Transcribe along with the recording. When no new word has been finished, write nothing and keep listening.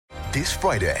This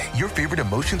Friday, your favorite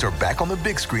emotions are back on the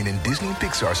big screen in Disney and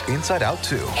Pixar's Inside Out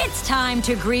 2. It's time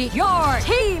to greet your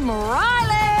Team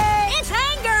Riley. It's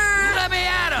anger. Let me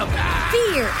at him.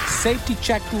 Fear. Safety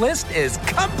checklist is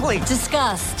complete.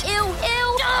 Disgust. Ew.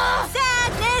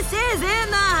 Sadness is in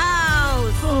the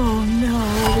house. Oh, no.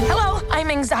 Hello, I'm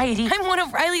anxiety. I'm one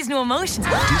of Riley's new emotions.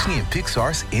 Disney and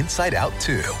Pixar's Inside Out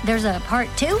 2. There's a part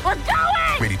 2? We're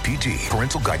going! Rated PG.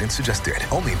 Parental guidance suggested.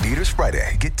 Only in theaters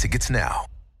Friday. Get tickets now.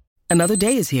 Another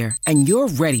day is here, and you're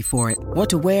ready for it. What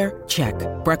to wear? Check.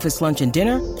 Breakfast, lunch, and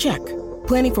dinner? Check.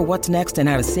 Planning for what's next and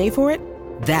how to save for it?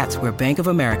 That's where Bank of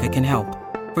America can help.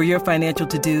 For your financial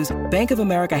to-dos, Bank of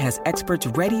America has experts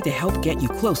ready to help get you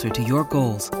closer to your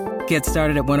goals. Get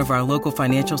started at one of our local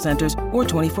financial centers or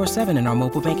 24/7 in our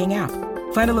mobile banking app.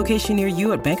 Find a location near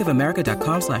you at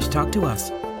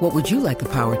bankofamerica.com/talktous. What would you like the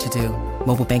power to do?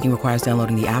 Mobile banking requires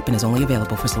downloading the app and is only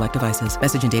available for select devices.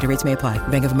 Message and data rates may apply.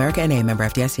 Bank of America N.A., member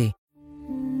FDIC.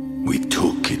 We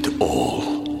took it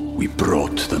all. We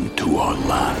brought them to our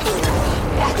land.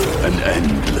 An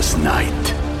endless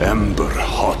night, ember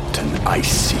hot and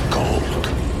icy cold.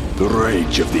 The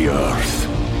rage of the earth.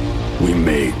 We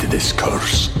made this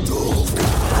curse.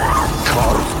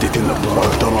 Carved it in the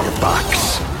blood on our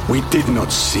backs. We did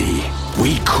not see.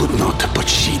 We could not, but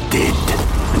she did.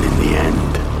 And in the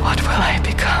end... What will I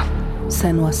become?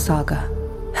 Senua's Saga.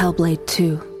 Hellblade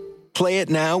 2. Play it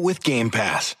now with Game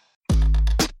Pass.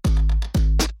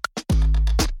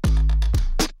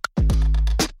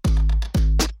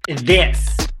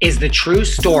 This is the true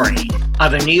story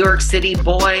of a New York City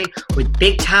boy with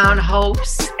big town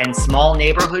hopes and small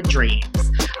neighborhood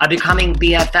dreams of becoming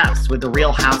BFFs with the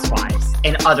Real Housewives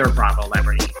and other Bravo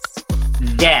celebrities.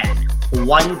 Then,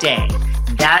 one day,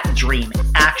 that dream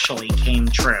actually came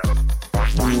true.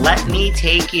 Let me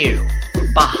take you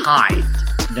behind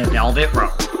the velvet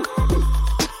rope.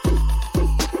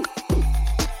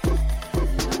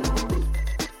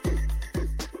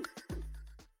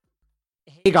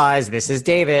 Hey guys, this is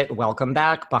David. Welcome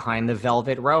back behind the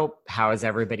velvet rope. How is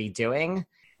everybody doing?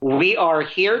 We are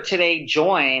here today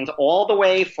joined all the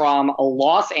way from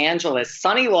Los Angeles,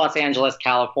 sunny Los Angeles,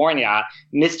 California,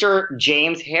 Mr.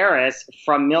 James Harris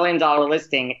from $1 Million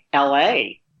Listing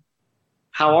LA.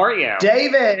 How are you?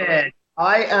 David,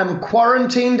 I am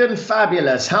quarantined and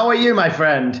fabulous. How are you, my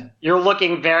friend? You're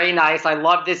looking very nice. I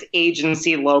love this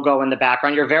agency logo in the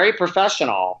background. You're very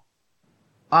professional.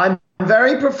 I'm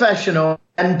very professional.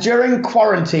 And during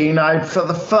quarantine, I've, for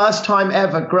the first time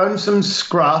ever, grown some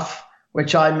scruff,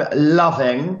 which I'm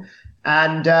loving.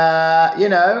 And,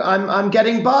 I'm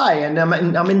getting by and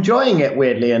I'm enjoying it,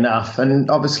 weirdly enough. And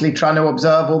obviously trying to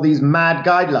observe all these mad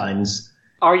guidelines.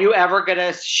 Are you ever going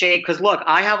to shave? Because, look,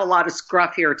 I have a lot of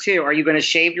scruff here, too. Are you going to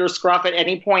shave your scruff at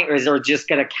any point, or is it just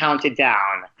going to count it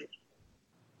down?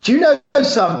 Do you know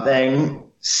something?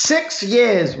 6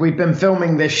 years we've been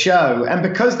filming this show, and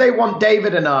because they want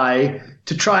David and I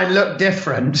to try and look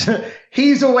different,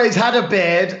 he's always had a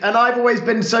beard, and I've always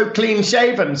been so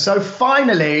clean-shaven. So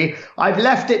finally, I've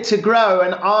left it to grow,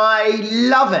 and I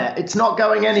love it. It's not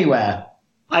going anywhere.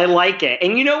 I like it.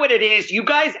 And you know what it is? You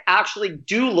guys actually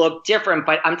do look different,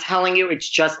 but I'm telling you, it's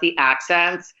just the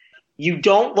accents. You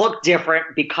don't look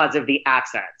different because of the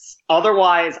accents.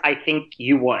 Otherwise, I think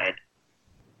you would.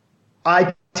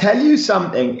 I tell you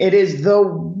something. It is the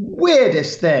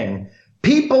weirdest thing.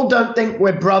 People don't think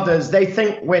we're brothers. They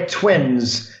think we're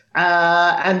twins.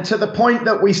 And to the point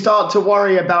that we start to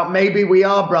worry about maybe we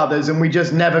are brothers and we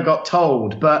just never got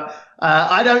told. But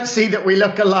I don't see that we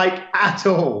look alike at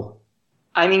all.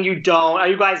 I mean, you don't. Are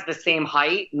you guys the same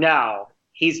height? No.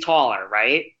 He's taller,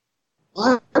 right?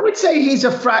 I would say he's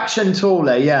a fraction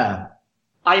taller, yeah.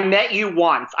 I met you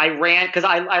once. I ran, because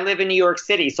I live in New York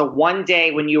City. So one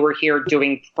day when you were here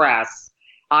doing press,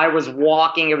 I was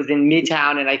walking. It was in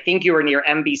Midtown, and I think you were near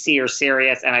NBC or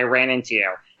Sirius, and I ran into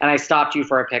you. And I stopped you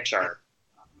for a picture.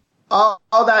 Oh,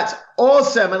 that's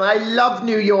awesome. And I love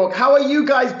New York. How are you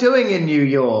guys doing in New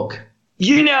York?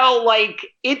 You know, like,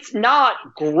 it's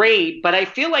not great, but I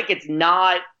feel like it's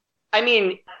not,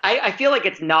 I feel like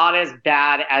it's not as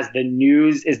bad as the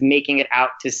news is making it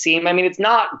out to seem. I mean, it's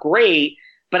not great,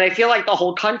 but I feel like the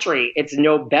whole country, it's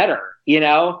no better, you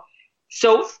know?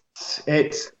 So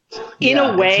it's in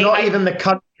a way, it's not even the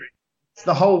country. It's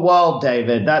the whole world,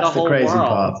 David. That's the crazy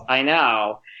part. I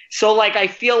know. So, like, I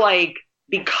feel like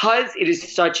because it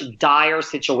is such a dire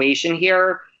situation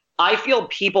here, I feel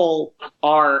people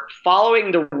are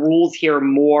following the rules here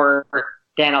more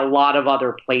than a lot of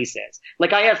other places.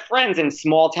 Like, I have friends in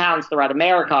small towns throughout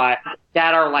America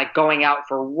that are, like, going out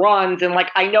for runs. And,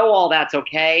 like, I know all that's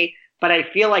okay, but I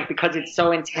feel like because it's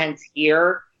so intense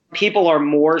here, people are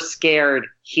more scared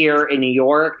here in New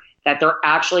York that they're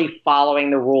actually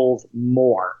following the rules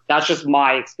more. That's just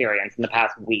my experience in the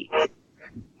past week.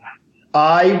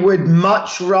 I would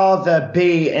much rather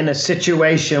be in a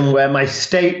situation where my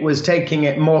state was taking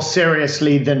it more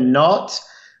seriously than not,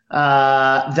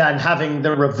 than having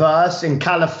the reverse. In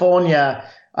California,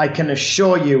 I can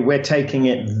assure you we're taking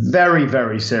it very,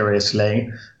 very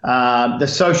seriously. The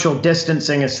social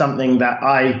distancing is something that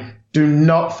I do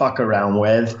not fuck around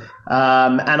with.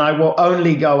 And I will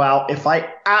only go out if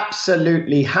I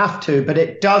absolutely have to. But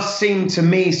it does seem to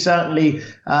me, certainly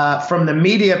from the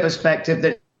media perspective,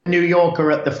 that New York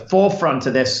are at the forefront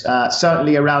of this,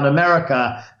 certainly around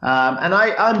America. And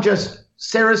I'm just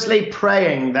seriously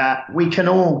praying that we can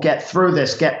all get through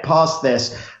this, get past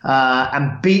this,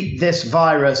 and beat this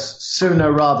virus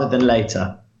sooner rather than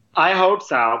later. I hope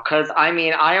so, because I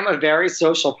mean, I am a very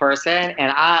social person,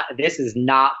 and this is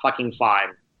not fucking fun.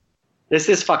 This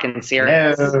is fucking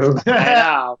serious. No. I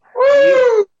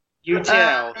know. You too.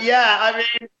 Yeah, I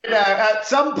mean, at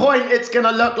some point it's going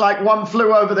to look like One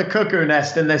Flew Over the Cuckoo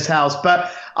Nest in this house.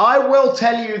 But I will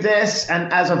tell you this,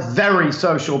 and as a very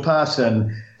social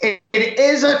person, it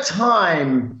is a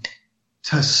time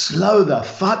to slow the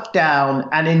fuck down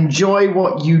and enjoy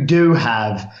what you do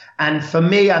have. And for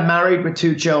me, I'm married with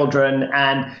 2 children,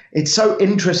 and it's so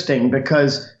interesting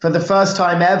because for the first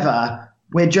time ever,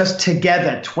 we're just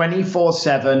together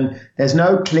 24/7. There's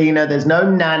no cleaner, there's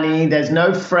no nanny, there's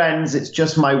no friends. It's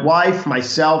just my wife,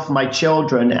 myself, my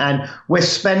children. And we're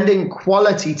spending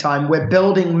quality time. We're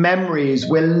building memories.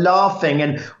 We're laughing.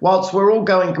 And whilst we're all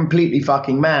going completely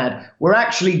fucking mad, we're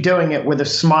actually doing it with a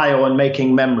smile and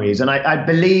making memories. And I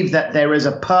believe that there is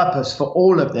a purpose for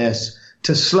all of this,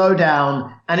 to slow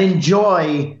down and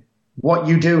enjoy what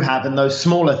you do have and those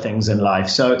smaller things in life.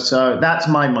 So that's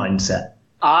my mindset.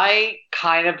 I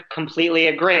kind of completely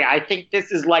agree. I think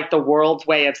this is like the world's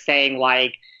way of saying,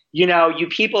 like, you know, you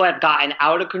people have gotten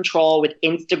out of control with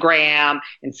Instagram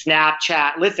and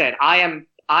Snapchat. Listen, I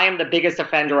am the biggest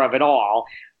offender of it all,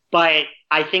 but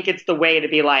I think it's the way to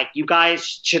be like, you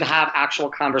guys should have actual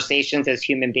conversations as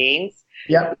human beings.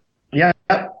 Yep.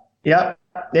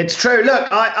 It's true. Look,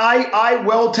 I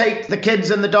will take the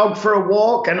kids and the dog for a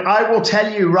walk, and I will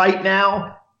tell you right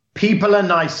now, people are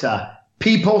nicer.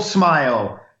 People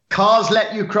smile. Cars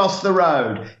let you cross the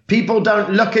road. People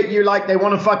don't look at you like they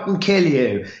want to fucking kill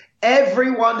you.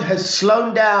 Everyone has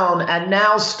slowed down and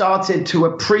now started to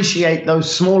appreciate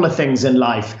those smaller things in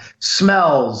life.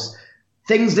 Smells,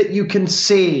 things that you can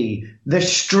see, the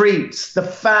streets, the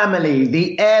family,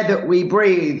 the air that we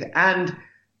breathe. And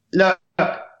look,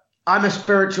 I'm a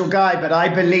spiritual guy, but I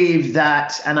believe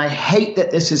that, and I hate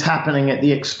that this is happening at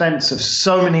the expense of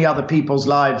so many other people's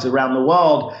lives around the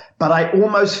world, but I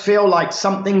almost feel like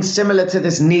something similar to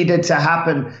this needed to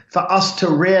happen for us to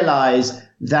realize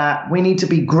that we need to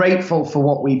be grateful for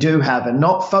what we do have and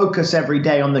not focus every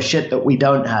day on the shit that we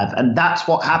don't have. And that's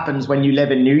what happens when you live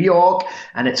in New York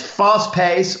and it's fast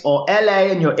paced, or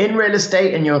LA and you're in real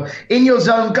estate and you're in your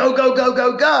zone, go, go, go,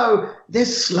 go, go.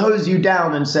 This slows you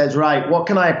down and says, right, what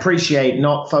can I appreciate,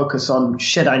 not focus on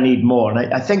shit I need more.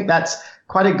 And I think that's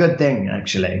quite a good thing,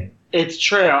 actually. It's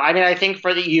true. I mean, I think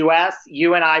for the U.S.,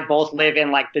 you and I both live in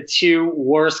like the 2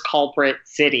 worst culprit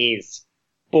cities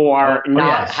for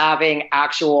not having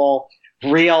actual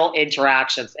real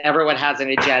interactions. Everyone has an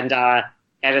agenda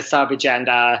and a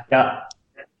sub-agenda. Yeah.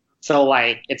 So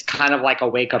like, it's kind of like a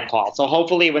wake-up call. So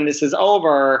hopefully when this is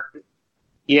over,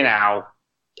 you know,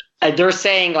 they're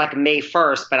saying like May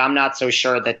 1st, but I'm not so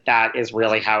sure that that is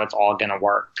really how it's all going to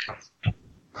work.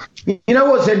 You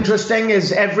know what's interesting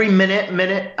is every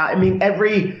minute, I mean,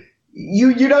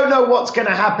 you don't know what's going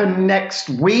to happen next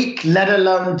week, let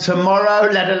alone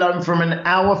tomorrow, let alone from an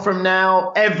hour from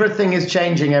now. Everything is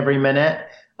changing every minute.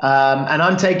 And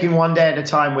I'm taking one day at a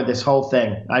time with this whole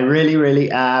thing. I really,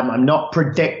 really am. I'm not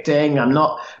predicting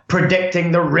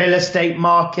the real estate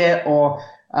market or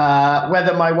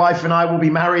whether my wife and I will be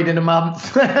married in a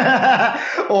month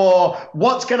or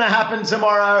what's going to happen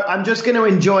tomorrow. I'm just going to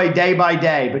enjoy day by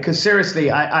day, because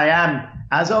seriously, I am,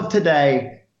 as of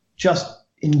today, just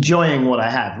enjoying what I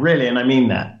have, really. And I mean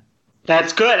that.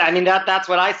 That's good. I mean, that's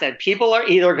what I said. People are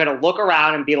either going to look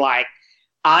around and be like,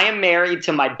 I am married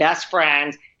to my best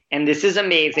friend and this is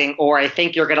amazing. Or I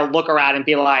think you're going to look around and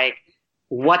be like,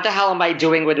 what the hell am I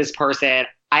doing with this person?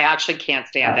 I actually can't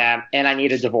stand them and I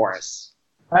need a divorce.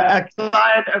 A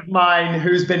client of mine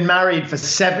who's been married for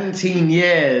 17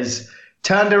 years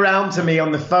turned around to me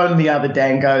on the phone the other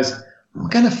day and goes, I'm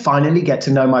going to finally get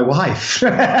to know my wife.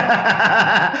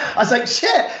 I was like, shit,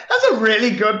 that's a really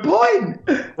good point.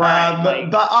 But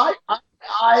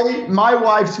my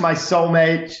wife's my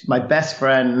soulmate, my best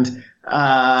friend.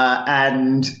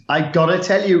 And I got to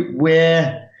tell you,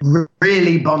 we're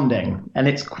really bonding, and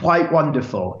it's quite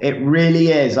wonderful. It really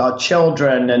is. Our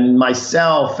children and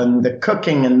myself, and the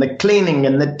cooking and the cleaning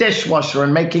and the dishwasher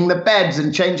and making the beds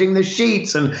and changing the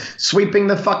sheets and sweeping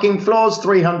the fucking floors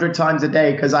 300 times a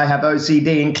day because I have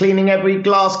OCD, and cleaning every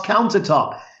glass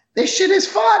countertop. This shit is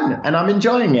fun, and I'm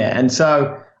enjoying it. And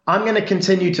so I'm going to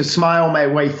continue to smile my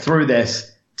way through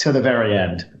this to the very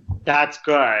end. That's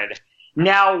good.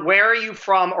 Now, where are you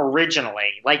from originally?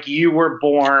 Like, you were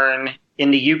born in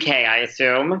the UK, I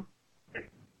assume?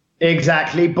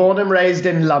 Exactly. Born and raised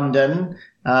in London,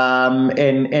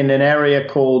 in an area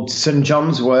called St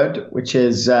John's Wood, which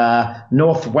is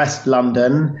northwest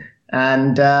London.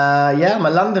 And yeah, I'm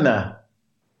a Londoner.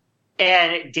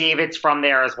 And David's from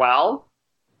there as well?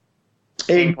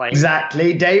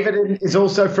 Exactly. David is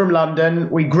also from London.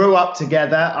 We grew up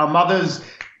together. Our mothers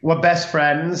were best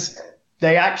friends.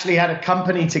 They actually had a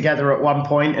company together at one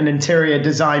point, an interior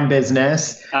design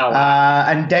business. Oh, wow.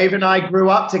 And Dave and I grew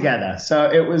up together. So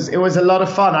it was a lot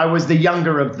of fun. I was the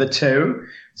younger of the two,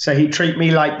 so he treated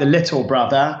me like the little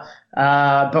brother.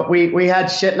 But we had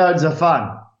shitloads of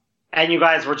fun. And you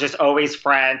guys were just always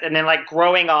friends. And then, like,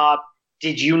 growing up,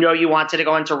 did you know you wanted to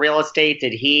go into real estate?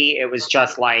 Did he? It was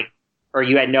just like, or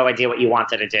you had no idea what you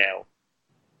wanted to do?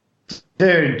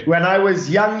 Dude, when I was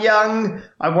young,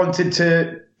 I wanted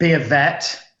to be a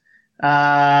vet.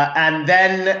 And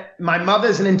then my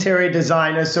mother's an interior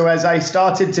designer. So as I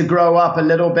started to grow up a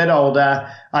little bit older,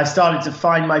 I started to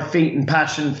find my feet and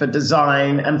passion for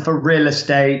design and for real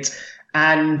estate.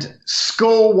 And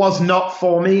school was not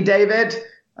for me, David.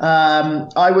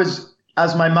 I was,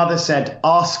 as my mother said,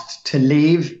 asked to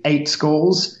leave 8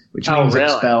 schools, which means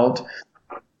expelled.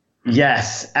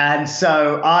 Yes. And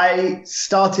so I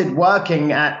started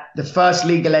working at the first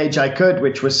legal age I could,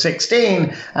 which was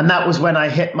 16. And that was when I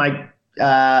hit my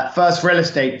first real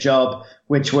estate job,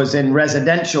 which was in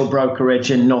residential brokerage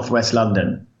in northwest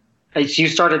London. So you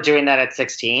started doing that at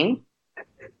 16?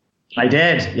 I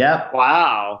did. Yep.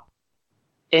 Wow.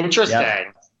 Interesting.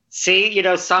 Yep. See,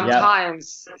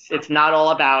 sometimes it's not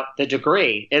all about the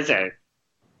degree, is it?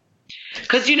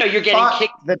 Because, you're getting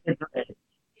kicked. The degree.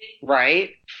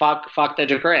 Right? Fuck the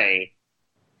degree.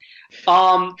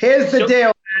 Here's the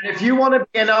deal, man. If you want to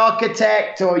be an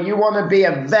architect or you want to be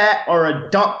a vet or a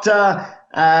doctor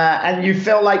and you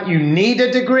feel like you need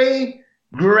a degree,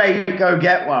 great, go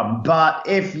get one. But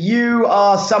if you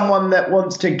are someone that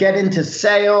wants to get into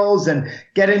sales and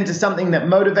get into something that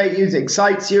motivates you,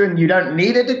 excites you, and you don't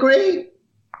need a degree,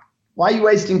 why are you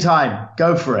wasting time?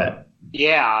 Go for it.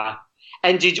 Yeah.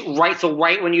 And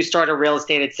right when you started real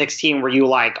estate at 16, were you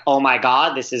like, oh my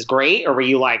God, this is great? Or were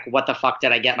you like, what the fuck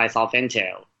did I get myself into?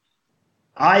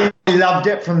 I loved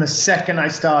it from the second I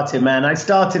started, man. I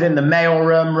started in the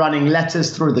mailroom, running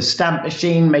letters through the stamp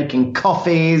machine, making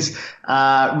coffees,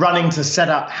 running to set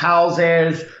up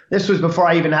houses. This was before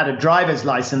I even had a driver's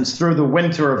license. Through the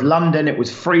winter of London, it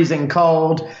was freezing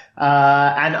cold.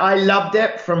 And I loved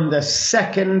it from the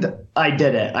second I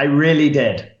did it. I really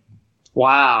did.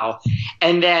 Wow.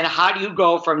 And then how do you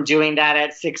go from doing that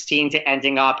at 16 to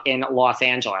ending up in Los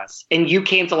Angeles? And you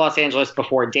came to Los Angeles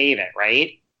before David,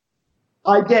 right?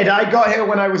 I did. I got here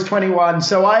when I was 21.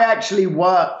 So I actually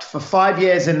worked for 5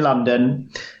 years in London.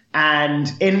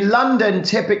 And in London,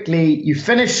 typically you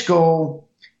finish school,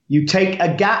 you take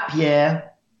a gap year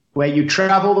where you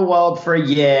travel the world for a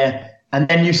year, and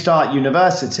then you start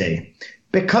university.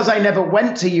 Because I never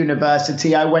went to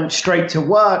university, I went straight to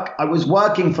work. I was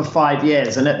working for 5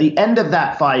 years. And at the end of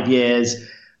that 5 years,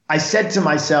 I said to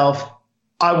myself,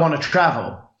 I want to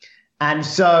travel. And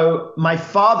so my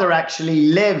father actually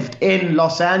lived in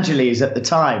Los Angeles at the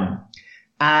time.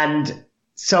 And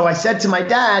so I said to my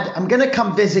dad, I'm going to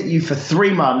come visit you for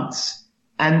 3 months,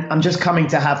 and I'm just coming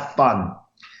to have fun.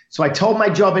 So I told my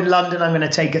job in London, I'm going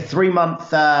to take a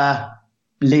 3-month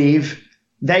leave.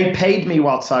 They paid me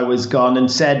whilst I was gone and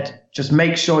said, just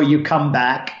make sure you come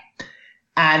back.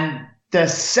 And the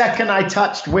second I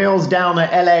touched wheels down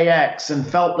at LAX and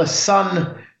felt the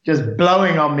sun just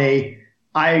blowing on me,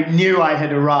 I knew I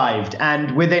had arrived.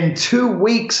 And within 2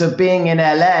 weeks of being in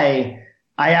LA,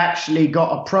 I actually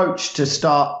got approached to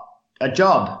start a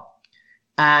job.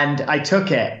 And I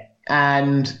took it.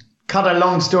 And cut a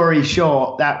long story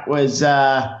short, that was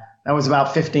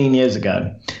about 15 years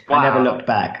ago. Wow. I never looked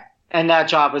back. And that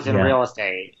job was in real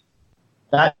estate.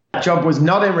 That job was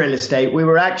not in real estate. We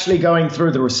were actually going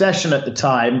through the recession at the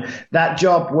time. That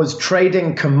job was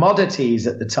trading commodities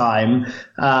at the time.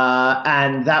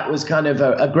 And that was kind of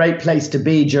a great place to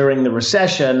be during the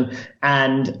recession.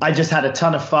 And I just had a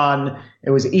ton of fun. It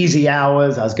was easy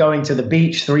hours. I was going to the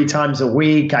beach 3 times a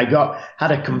week. I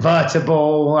had a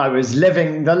convertible. I was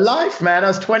living the life, man. I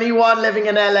was 21, living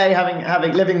in LA,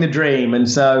 living the dream. And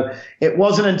so it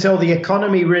wasn't until the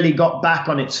economy really got back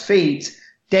on its feet,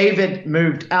 David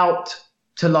moved out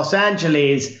to Los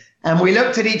Angeles, and we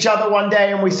looked at each other one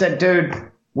day and we said, dude,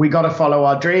 we got to follow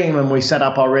our dream. And we set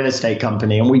up our real estate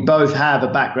company, and we both have a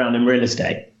background in real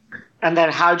estate. And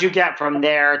then how'd you get from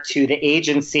there to the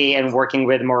agency and working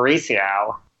with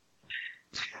Mauricio?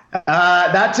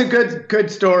 That's a good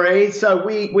story. So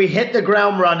we hit the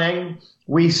ground running.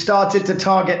 We started to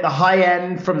target the high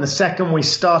end from the second we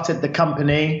started the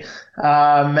company.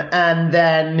 And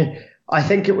then I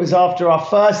think it was after our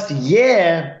first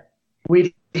year,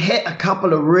 we hit a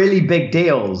couple of really big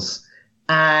deals.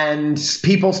 And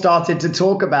people started to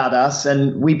talk about us,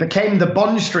 and we became the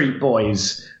Bond Street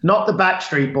Boys, not the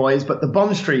Backstreet Boys, but the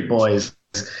Bond Street Boys.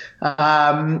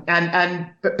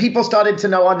 But people started to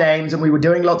know our names, and we were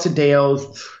doing lots of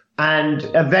deals. And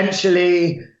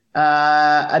eventually,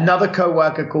 another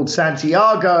coworker called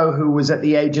Santiago, who was at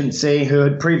the agency, who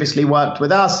had previously worked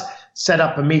with us, set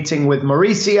up a meeting with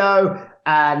Mauricio,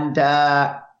 and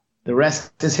the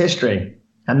rest is history.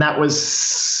 And that was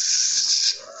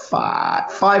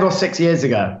 5 or 6 years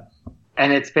ago.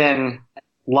 And it's been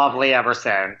lovely ever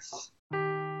since.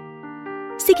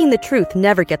 Seeking the truth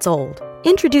never gets old.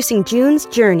 Introducing June's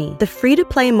Journey, the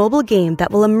free-to-play mobile game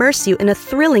that will immerse you in a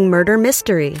thrilling murder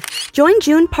mystery. Join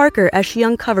June Parker as she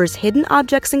uncovers hidden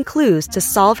objects and clues to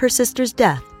solve her sister's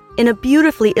death in a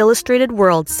beautifully illustrated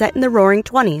world set in the Roaring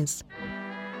 '20s.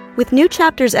 With new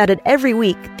chapters added every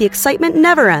week, the excitement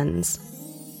never ends.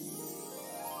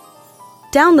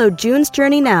 Download June's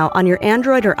Journey now on your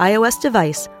Android or iOS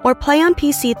device, or play on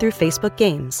PC through Facebook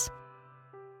Games.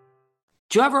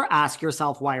 Do you ever ask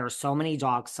yourself why are so many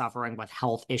dogs suffering with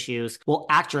health issues? Well,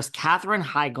 actress Katherine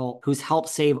Heigl, who's helped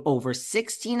save over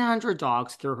 1,600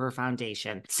 dogs through her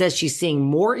foundation, says she's seeing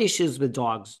more issues with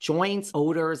dogs' joints,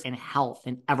 odors, and health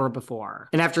than ever before.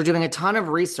 And after doing a ton of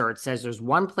research, says there's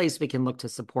one place we can look to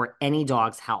support any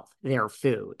dog's health: their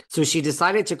food. So she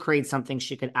decided to create something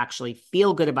she could actually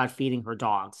feel good about feeding her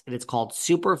dogs, and it's called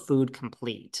Superfood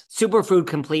Complete. Superfood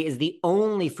Complete is the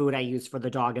only food I use for the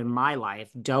dog in my life,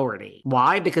 Doherty.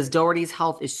 Why? Because Doherty's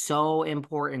health is so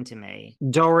important to me.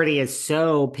 Doherty is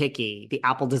so picky. The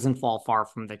apple doesn't fall far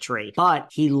from the tree, but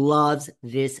he loves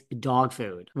this dog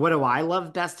food. What do I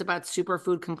love best about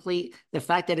Superfood Complete? The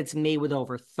fact that it's made with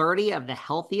over 30 of the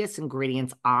healthiest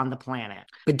ingredients on the planet.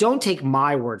 But don't take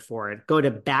my word for it. Go to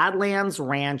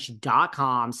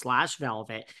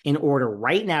badlandsranch.com/velvet and order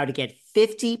right now to get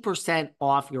 50%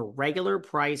 off your regular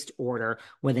priced order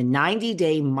with a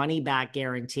 90-day money-back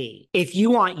guarantee. If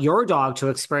you want your dog to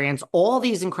experience all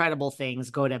these incredible things,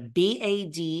 go to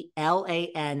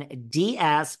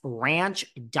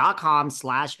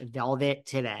badlandsranch.com/velvet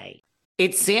today.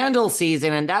 It's sandal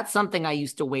season, and that's something I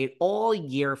used to wait all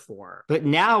year for. But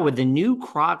now with the new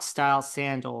Crocs style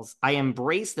sandals, I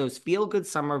embrace those feel-good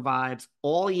summer vibes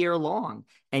all year long.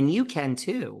 And you can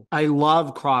too. I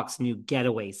love Crocs' new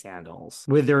Getaway sandals.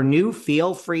 With their new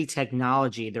feel-free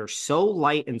technology, they're so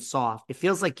light and soft, it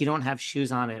feels like you don't have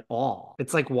shoes on at all.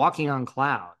 It's like walking on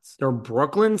clouds. They're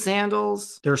Brooklyn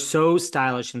sandals. They're so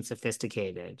stylish and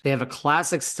sophisticated. They have a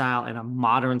classic style and a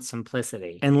modern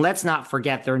simplicity. And let's not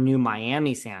forget their new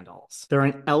Miami sandals. They're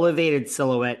an elevated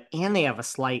silhouette and they have a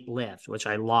slight lift, which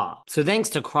I love. So thanks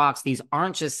to Crocs, these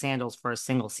aren't just sandals for a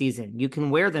single season. You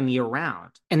can wear them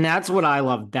year-round. And that's what I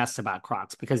love best about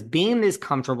Crocs, because being this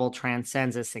comfortable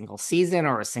transcends a single season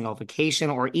or a single vacation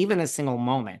or even a single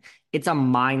moment. It's a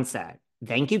mindset.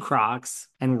 Thank you, Crocs.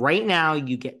 And right now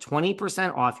you get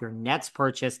 20% off your next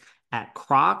purchase at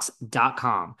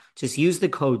crocs.com. Just use the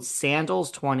code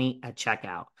SANDALS20 at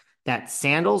checkout. That's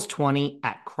SANDALS20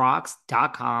 at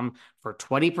crocs.com for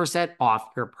 20%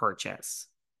 off your purchase.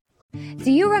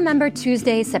 Do you remember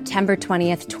Tuesday, September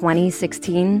 20th,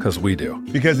 2016? Because we do.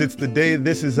 Because it's the day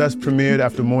This Is Us premiered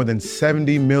after more than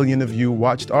 70 million of you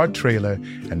watched our trailer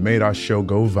and made our show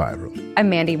go viral. I'm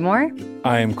Mandy Moore.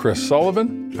 I am Chris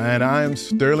Sullivan. And I am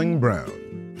Sterling Brown.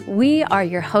 We are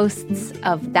your hosts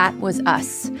of That Was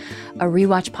Us, a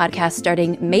rewatch podcast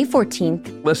starting May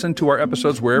 14th. Listen to our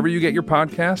episodes wherever you get your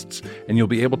podcasts, and you'll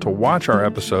be able to watch our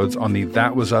episodes on the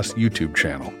That Was Us YouTube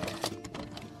channel.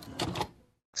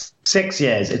 6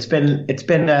 years. It's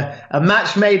been a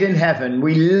match made in heaven.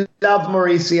 We love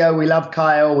Mauricio. We love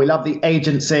Kyle. We love the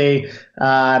agency.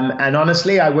 And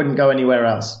honestly, I wouldn't go anywhere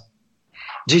else.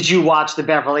 Did you watch the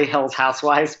Beverly Hills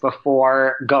Housewives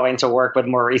before going to work with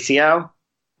Mauricio?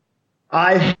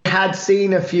 I had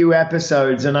seen a few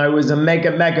episodes and I was a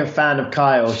mega fan of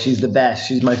Kyle. She's the best.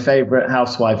 She's my favorite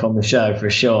housewife on the show for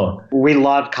sure. We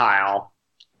love Kyle.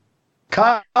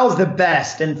 Kyle's the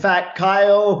best. In fact,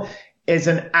 Kyle is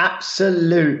an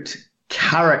absolute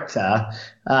character.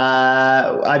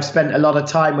 I've spent a lot of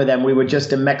time with him. We were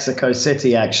just in Mexico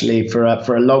City actually for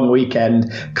a long weekend.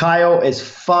 Kyle is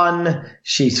fun.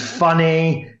 She's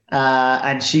funny.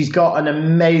 And she's got an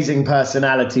amazing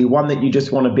personality, one that you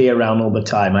just want to be around all the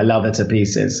time. I love her to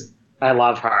pieces. I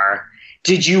love her.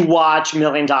 Did you watch $1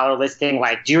 Million Listing?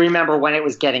 Like, do you remember when it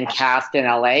was getting cast in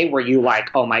LA? Were you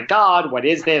like, oh my God, what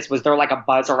is this? Was there like a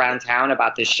buzz around town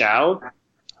about this show?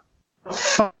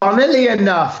 Funnily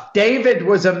enough, David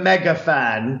was a mega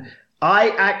fan. I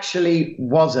actually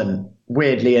wasn't,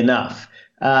 weirdly enough.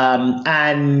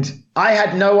 And I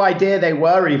had no idea they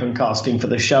were even casting for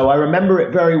the show. I remember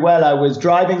it very well. I was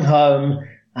driving home.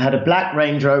 I had a black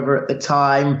Range Rover at the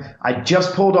time. I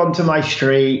just pulled onto my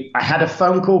street. I had a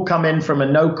phone call come in from a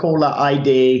no-caller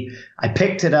ID. I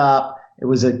picked it up. It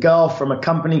was a girl from a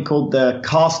company called the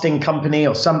Casting Company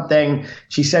or something.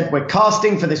 She said, we're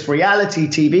casting for this reality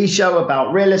TV show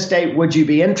about real estate. Would you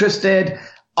be interested?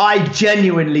 I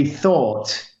genuinely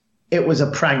thought it was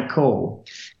a prank call.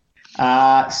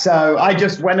 So I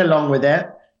just went along with it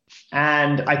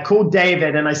and I called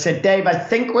David and I said, Dave, I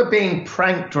think we're being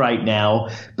pranked right now,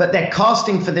 but they're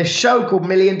casting for this show called $1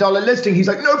 Million Listing. He's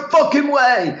like, no fucking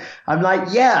way. I'm like,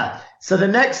 yeah. So the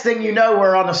next thing you know,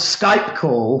 we're on a Skype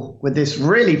call with this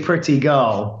really pretty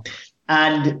girl.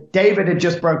 And David had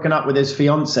just broken up with his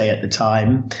fiance at the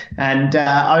time. And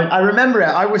I remember it.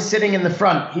 I was sitting in the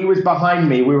front. He was behind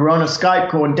me. We were on a Skype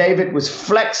call and David was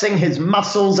flexing his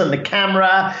muscles and the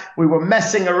camera. We were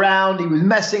messing around. He was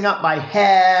messing up my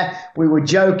hair. We were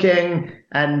joking.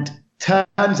 And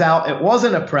turns out it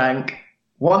wasn't a prank.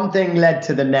 One thing led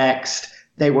to the next.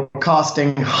 They were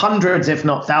casting hundreds, if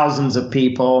not thousands of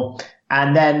people.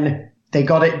 And then they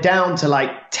got it down to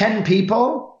like 10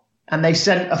 people. And they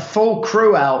sent a full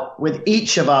crew out with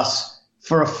each of us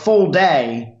for a full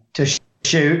day to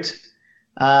shoot.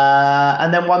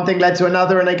 And then one thing led to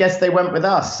another, and I guess they went with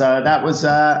us. So that was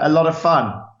a lot of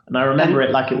fun. And I remember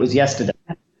it like it was yesterday.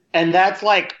 And that's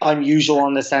like unusual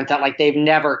in the sense that like they've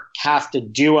never cast a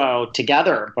duo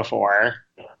together before.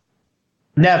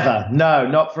 Never. No,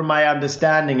 not from my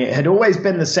understanding. It had always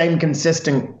been the same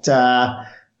consistent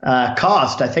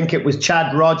cast. I think it was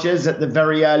Chad Rogers at the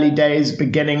very early days,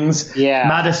 beginnings. Yeah.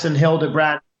 Madison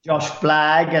Hildebrandt, Josh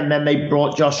Flagg, and then they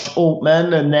brought Josh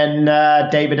Altman, and then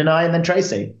David and I, and then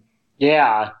Tracy.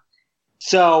 Yeah.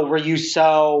 So were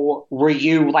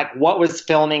you like, what was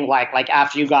filming like? Like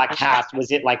after you got cast,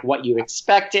 was it like what you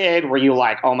expected? Were you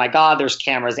like, oh my God, there's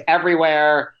cameras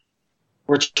everywhere.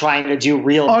 We're trying to do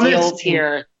real deals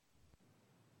here.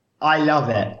 I love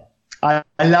it. I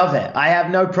love it. I have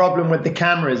no problem with the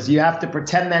cameras. You have to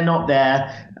pretend they're not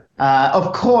there.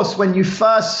 Of course, when you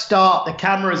first start, the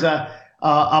cameras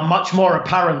are much more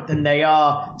apparent than they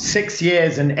are 6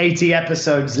 years and 80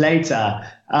 episodes later.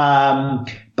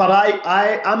 But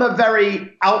I'm a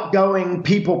very outgoing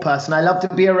people person. I love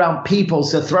to be around people.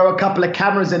 So throw a couple of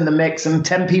cameras in the mix and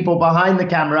 10 people behind the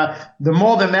camera. The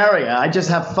more the merrier. I just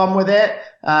have fun with it.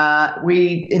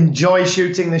 We enjoy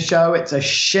shooting the show. It's a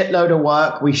shitload of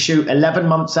work. We shoot 11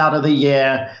 months out of the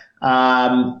year.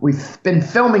 We've been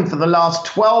filming for the last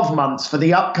 12 months for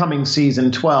the upcoming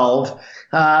season 12.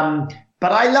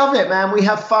 But I love it, man. We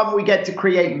have fun. We get to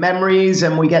create memories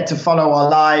and we get to follow our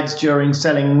lives during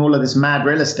selling all of this mad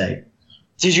real estate.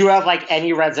 Did you have like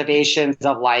any reservations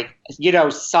of like, you know,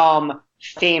 some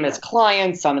famous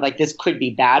clients, some like this could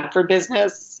be bad for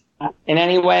business in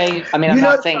any way? I mean, I'm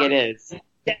not saying it is.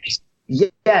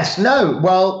 Yes, no.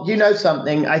 Well, you know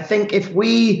something. I think here's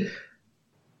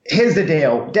the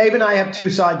deal. Dave and I have two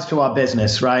sides to our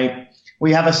business, right?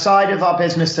 We have a side of our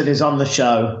business that is on the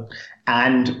show,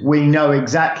 and we know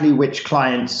exactly which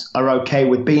clients are okay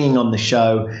with being on the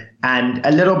show. And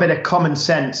a little bit of common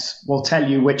sense will tell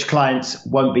you which clients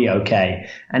won't be okay.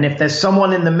 And if there's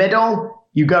someone in the middle,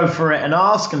 you go for it and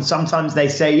ask. And sometimes they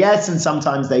say yes, and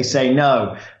sometimes they say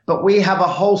no. But we have a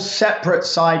whole separate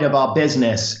side of our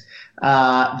business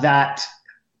that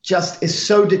just is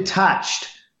so detached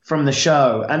from the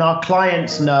show. And our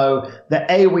clients know that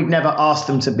A, we'd never ask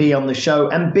them to be on the show,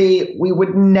 and B, we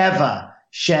would never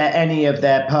share any of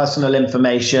their personal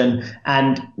information.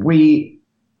 And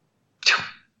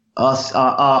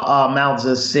our mouths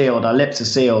are sealed, our lips are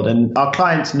sealed, and our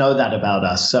clients know that about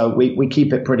us. So we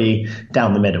keep it pretty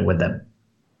down the middle with them.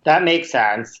 That makes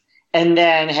sense. And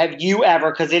then have you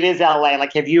ever, because it is LA,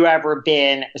 like have you ever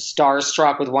been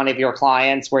starstruck with one of your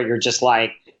clients where you're just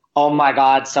like, oh my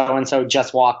God, so-and-so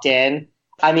just walked in.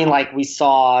 I mean, like we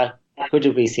saw, who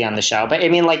did we see on the show? But I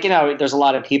mean, like, you know, there's a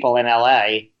lot of people in LA.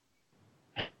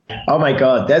 Oh my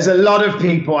God, there's a lot of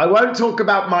people. I won't talk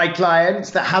about my clients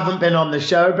that haven't been on the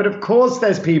show, but of course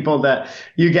there's people that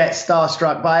you get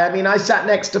starstruck by. I mean, I sat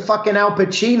next to fucking Al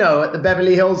Pacino at the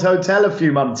Beverly Hills Hotel a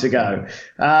few months ago.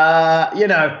 You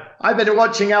know, I've been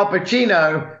watching Al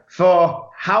Pacino for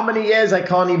how many years? I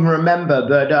can't even remember,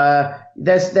 but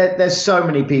there's so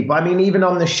many people. I mean, even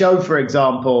on the show, for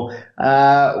example,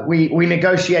 we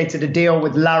negotiated a deal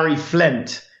with Larry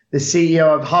Flint, the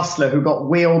CEO of Hustler, who got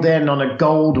wheeled in on a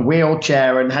gold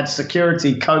wheelchair and had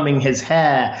security combing his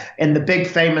hair in the big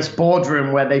famous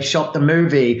boardroom where they shot the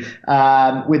movie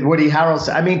with Woody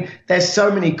Harrelson. I mean, there's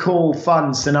so many cool,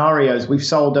 fun scenarios. We've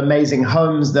sold amazing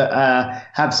homes that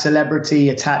have celebrity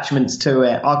attachments to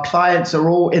it. Our clients are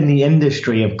all in the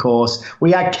industry, of course.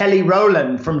 We had Kelly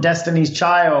Rowland from Destiny's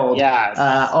Child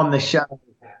on the show.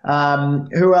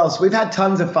 Who else? We've had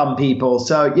tons of fun people.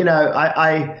 So, you know,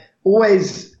 I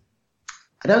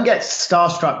don't get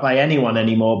starstruck by anyone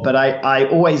anymore, but I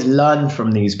always learn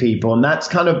from these people. And that's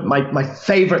kind of my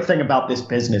favorite thing about this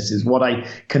business is what I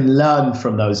can learn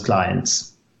from those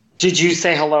clients. Did you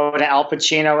say hello to Al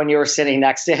Pacino when you were sitting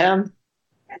next to him?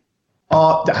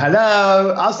 Oh,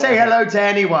 hello. I'll say hello to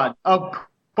anyone. Of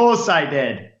course I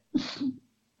did.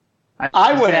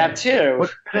 I would have too.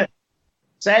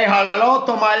 Say hello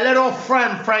to my little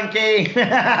friend, Frankie.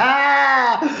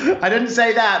 I didn't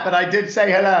say that, but I did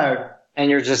say hello. And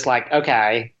you're just like,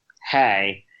 okay,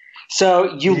 hey.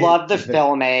 So you love the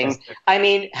filming. I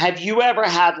mean, have you ever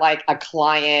had like a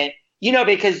client, you know,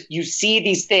 because you see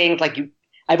these things like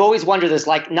I've always wondered this,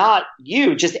 like not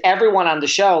you, just everyone on the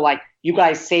show, like you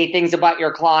guys say things about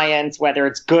your clients, whether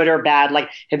it's good or bad. Like,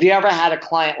 have you ever had a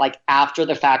client like after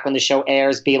the fact when the show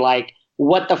airs be like,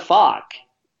 what the fuck?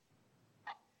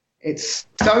 It's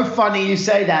so funny you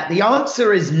say that. The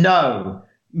answer is no,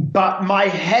 but my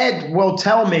head will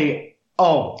tell me,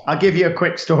 oh, I'll give you a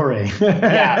quick story.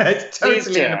 Yeah, it's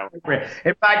totally inappropriate.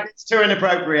 In fact, it's too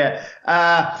inappropriate.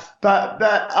 But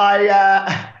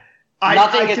I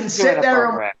can sit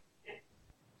there and,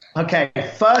 okay,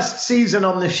 first season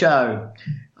on the show.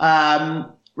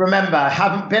 Remember, I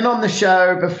haven't been on the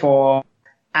show before,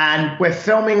 and we're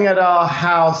filming at our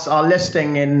house, our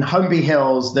listing in Holmby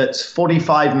Hills that's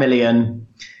 45 million,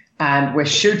 and we're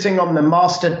shooting on the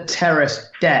master terrace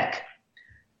deck.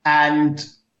 And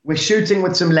we're shooting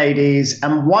with some ladies,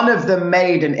 and one of them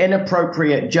made an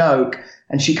inappropriate joke,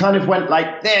 and she kind of went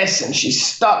like this, and she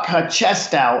stuck her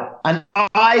chest out. And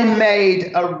I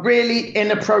made a really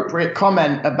inappropriate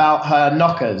comment about her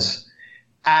knockers.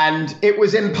 And it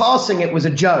was in passing, it was a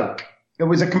joke. It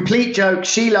was a complete joke.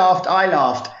 She laughed, I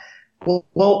laughed.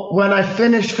 Well, when I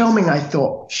finished filming, I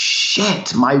thought,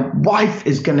 shit, my wife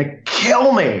is going to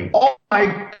kill me. Oh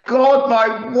my God,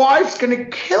 my wife's going to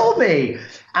kill me.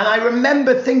 And I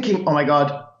remember thinking, oh my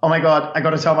God, I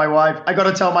got to tell my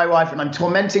wife. And I'm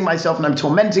tormenting myself.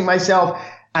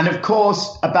 And of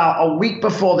course, about a week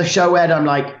before the show aired, I'm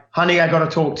like, honey, I got to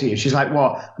talk to you. She's like,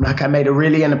 what? I'm like, I made a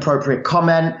really inappropriate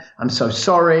comment. I'm so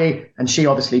sorry. And she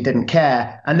obviously didn't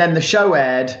care. And then the show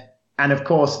aired. And of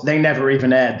course, they never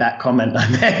even aired that comment I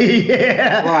made.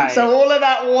 Right. So all of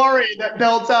that worry that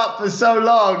built up for so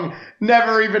long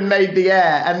never even made the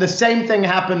air. And the same thing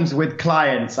happens with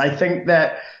clients. I think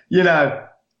that, you know,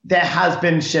 there has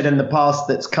been shit in the past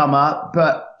that's come up,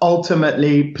 but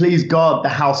ultimately, please God, the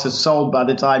house is sold by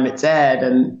the time it's aired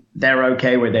and they're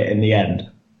okay with it in the end.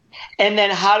 And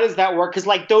then how does that work? Because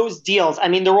like those deals, I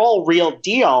mean, they're all real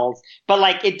deals, but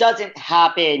like it doesn't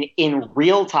happen in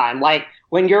real time. Like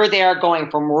when you're there going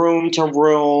from room to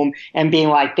room and being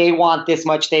like, they want this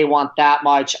much, they want that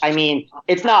much. I mean,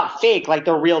 it's not fake, like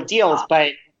they're real deals,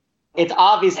 but it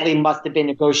obviously must have been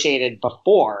negotiated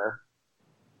before.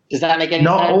 Does that make any sense?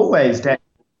 Not always, Dave.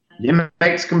 It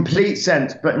makes complete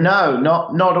sense, but no,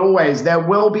 not always. There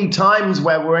will be times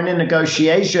where we're in a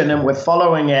negotiation and we're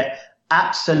following it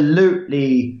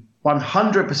absolutely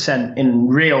 100% in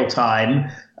real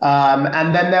time.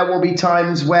 And then there will be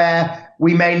times where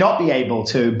we may not be able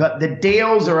to, but the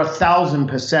deals are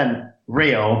 1,000%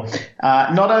 real.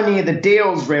 Not only are the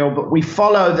deals real, but we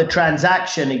follow the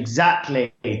transaction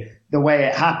exactly the way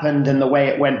it happened and the way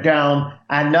it went down.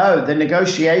 And no, the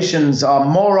negotiations are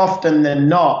more often than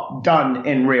not done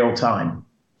in real time.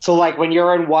 So like when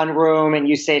you're in one room and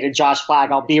you say to Josh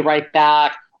Flagg, I'll be right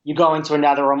back, you go into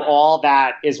another room, all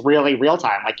that is really real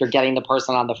time. Like you're getting the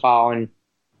person on the phone.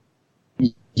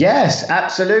 Yes,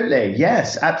 absolutely.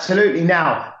 Yes, absolutely.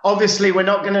 Now, obviously, we're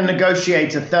not going to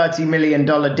negotiate a $30 million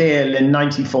deal in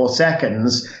 94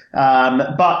 seconds.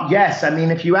 But yes, I mean,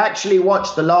 if you actually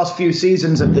watch the last few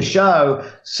seasons of the show,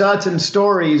 certain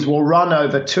stories will run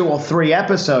over 2 or 3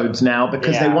 episodes now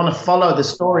because they want to follow the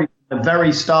story from the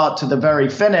very start to the very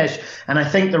finish. And I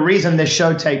think the reason this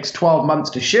show takes 12 months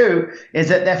to shoot is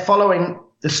that they're following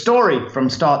the story from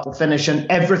start to finish and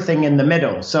everything in the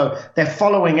middle. So they're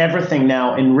following everything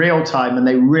now in real time, and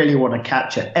they really want to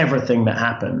capture everything that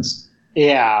happens.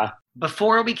 Yeah.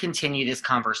 Before we continue this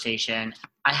conversation,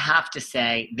 I have to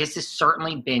say this has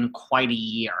certainly been quite a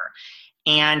year.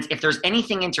 And if there's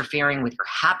anything interfering with your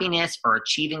happiness or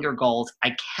achieving your goals,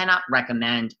 I cannot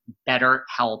recommend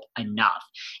BetterHelp enough.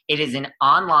 It is an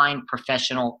online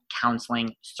professional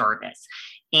counseling service.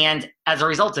 And as a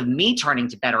result of me turning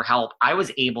to BetterHelp, I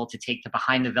was able to take the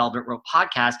Behind the Velvet Rope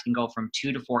podcast and go from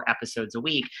 2 to 4 episodes a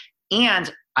week.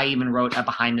 And I even wrote a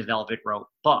Behind the Velvet Rope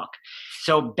book.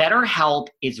 So BetterHelp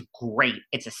is great.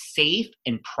 It's a safe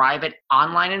and private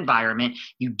online environment.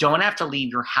 You don't have to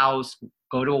leave your house,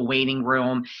 go to a waiting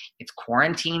room. It's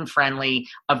quarantine friendly.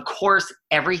 Of course,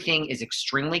 everything is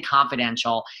extremely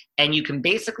confidential, and you can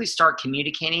basically start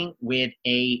communicating with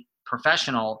a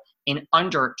professional in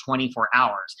under 24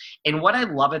 hours. And what I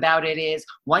love about it is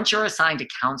once you're assigned a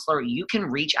counselor, you can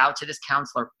reach out to this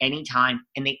counselor anytime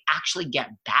and they actually get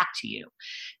back to you.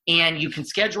 And you can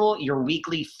schedule your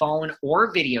weekly phone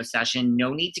or video session.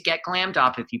 No need to get glammed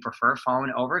up if you prefer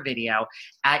phone over video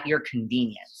at your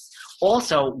convenience.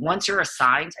 Also, once you're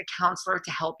assigned a counselor to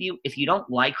help you, if you don't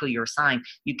like who you're assigned,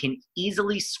 you can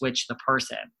easily switch the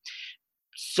person.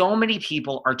 So many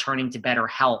people are turning to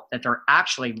BetterHelp that they're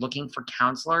actually looking for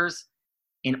counselors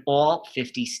in all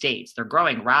 50 states. They're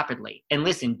growing rapidly. And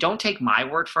listen, don't take my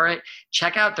word for it.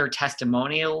 Check out their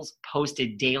testimonials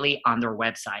posted daily on their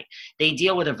website. They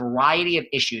deal with a variety of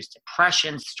issues: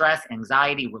 depression, stress,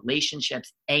 anxiety,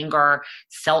 relationships, anger,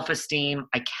 self-esteem.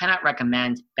 I cannot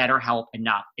recommend BetterHelp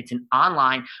enough. It's an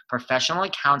online professional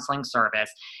counseling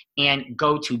service. And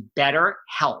go to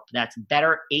BetterHelp. That's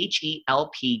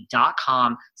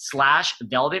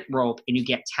BetterHelp.com/velvetrope, and you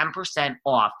get 10%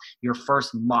 off your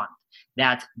first month.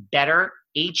 That's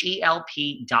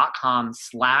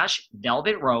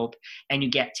BetterHelp.com/velvetrope, and you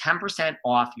get 10%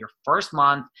 off your first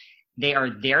month. They are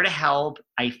there to help.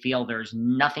 I feel there's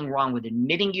nothing wrong with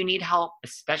admitting you need help,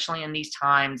 especially in these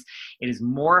times. It is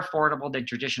more affordable than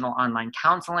traditional online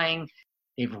counseling.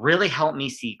 They've really helped me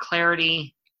see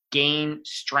clarity, gain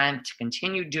strength to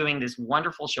continue doing this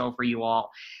wonderful show for you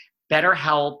all.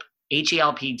 BetterHelp,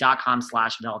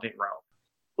 HELP.com/velvetrope.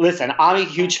 Listen, I'm a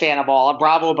huge fan of all of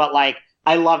Bravo, but like,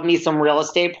 I love me some real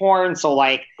estate porn. So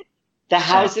like, the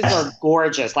houses are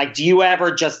gorgeous. Like, do you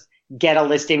ever just get a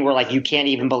listing where like you can't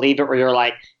even believe it, where you're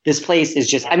like, this place is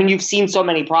just, I mean, you've seen so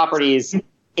many properties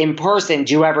in person.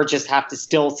 Do you ever just have to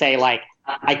still say like,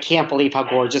 I can't believe how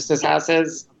gorgeous this house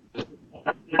is?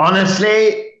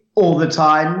 Honestly, all the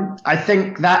time. I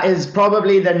think that is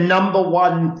probably the number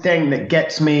one thing that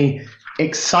gets me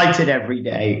excited every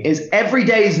day. Is every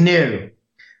day is new,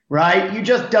 right? You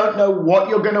just don't know what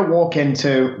you're going to walk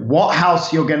into, what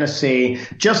house you're going to see.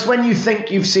 Just when you think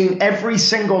you've seen every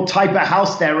single type of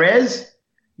house there is,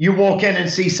 you walk in and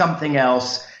see something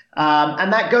else.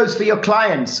 And that goes for your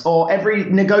clients, or every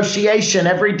negotiation,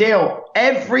 every deal.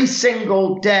 Every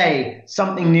single day,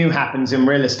 something new happens in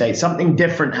real estate. Something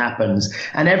different happens.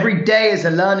 And every day is a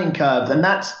learning curve. And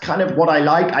that's kind of what I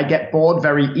like. I get bored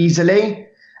very easily.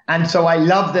 And so I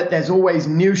love that there's always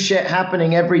new shit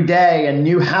happening every day, and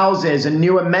new houses and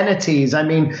new amenities. I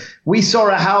mean, we saw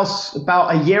a house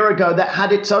about a year ago that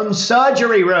had its own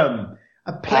surgery room,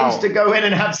 a place to go in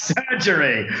and have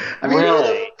surgery. I mean, really? What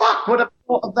the fuck would have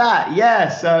thought of that? Yeah,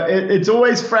 so it's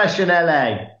always fresh in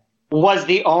LA. Was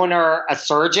the owner a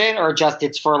surgeon, or just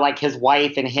it's for like his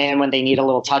wife and him when they need a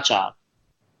little touch up?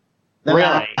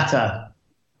 Really?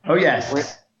 Oh,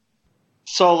 yes.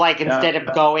 So like instead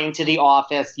of going to the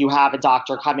office, you have a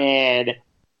doctor come in,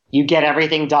 you get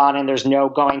everything done, and there's no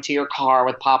going to your car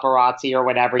with paparazzi or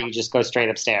whatever. You just go straight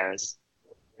upstairs.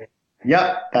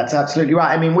 Yep, that's absolutely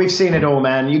right. I mean, we've seen it all,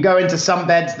 man. You go into some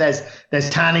beds, there's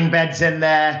tanning beds in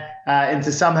there.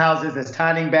 Into some houses, there's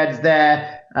tanning beds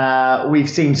there. We've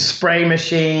seen spray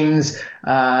machines.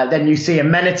 Then you see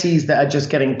amenities that are just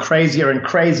getting crazier and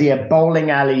crazier. Bowling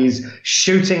alleys,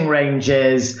 shooting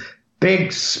ranges,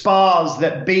 big spas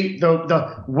that beat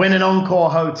the Win and Encore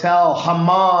Hotel,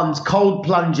 hammams, cold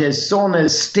plunges,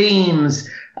 saunas, steams.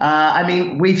 I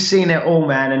mean, we've seen it all,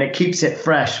 man, and it keeps it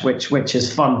fresh, which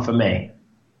is fun for me.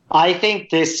 I think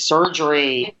this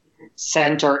surgery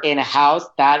center in a house,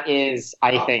 that is,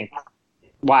 I think,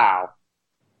 wow.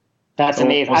 That's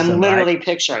amazing. Awesome, I'm literally right?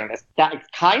 picturing this.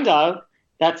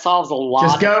 That solves a lot.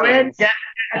 Just of go in, things.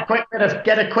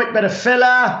 get a quick bit of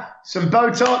filler, some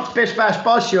Botox, bish bash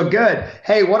bosh, you're good.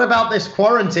 Hey, what about this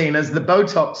quarantine as the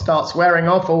Botox starts wearing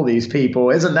off all these people?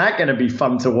 Isn't that going to be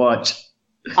fun to watch?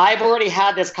 I've already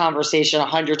had this conversation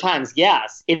 100 times.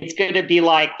 Yes, it's going to be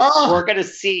like, we're going to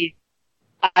see.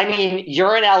 I mean,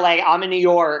 you're in LA, I'm in New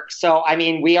York. So, I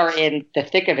mean, we are in the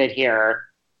thick of it here.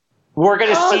 We're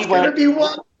going to see it's going to be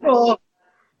wonderful.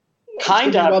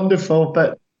 Kind of. Wonderful,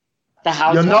 but the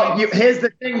house. Here's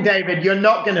the thing, David, you're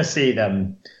not going to see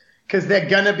them because they're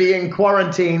going to be in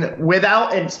quarantine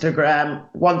without Instagram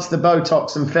once the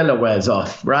Botox and filler wears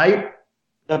off, right?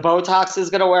 The Botox is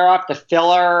going to wear off, the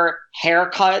filler,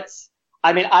 haircuts.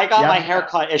 I mean, I got my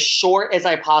haircut as short as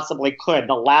I possibly could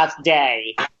the last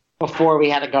day before we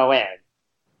had to go in.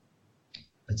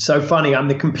 It's so funny. I'm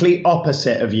the complete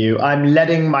opposite of you. I'm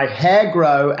letting my hair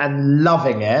grow and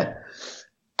loving it.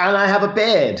 And I have a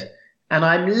beard and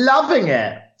I'm loving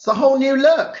it. It's a whole new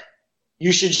look.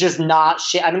 You should just not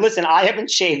shave. I mean, listen, I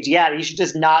haven't shaved yet. You should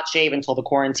just not shave until the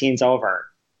quarantine's over.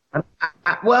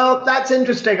 Well, that's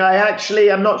interesting.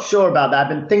 I'm not sure about that. I've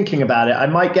been thinking about it. I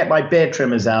might get my beard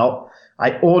trimmers out.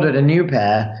 I ordered a new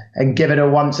pair and give it a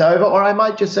once over, or I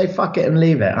might just say fuck it and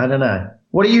leave it. I don't know.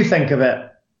 What do you think of it?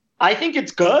 I think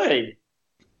it's good.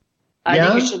 I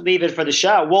think you should leave it for the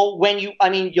show. Well,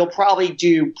 you'll probably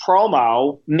do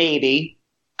promo, maybe,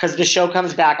 because the show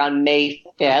comes back on May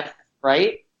 5th,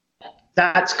 right?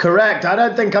 That's correct. I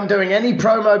don't think I'm doing any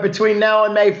promo between now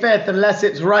and May 5th unless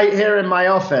it's right here in my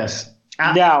office.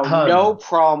 No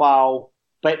promo,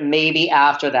 but maybe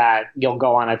after that you'll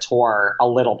go on a tour a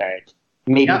little bit.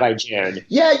 Maybe by June.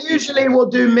 Yeah, usually we'll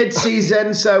do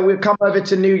mid-season, so we'll come over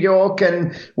to New York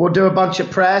and we'll do a bunch of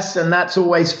press, and that's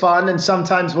always fun. And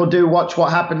sometimes we'll do Watch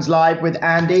What Happens Live with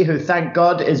Andy, who, thank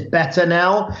God, is better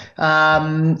now.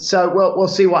 So we'll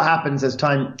see what happens as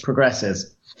time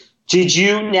progresses.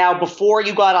 Before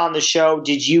you got on the show,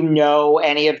 did you know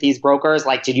any of these brokers?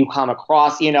 Like, did you come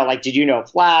across, did you know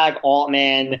Flag,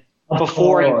 Altman,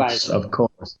 before you guys?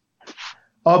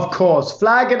 Of course.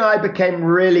 Flag and I became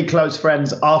really close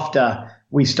friends after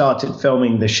we started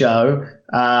filming the show.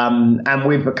 And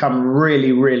we've become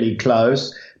really, really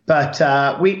close. But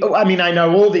I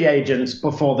know all the agents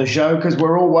before the show because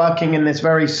we're all working in this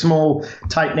very small,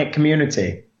 tight-knit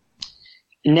community.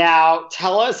 Now,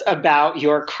 tell us about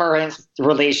your current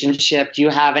relationship. Do you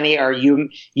have any, or you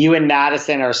and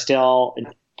Madison are still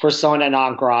persona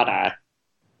non grata?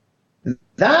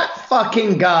 That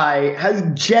fucking guy has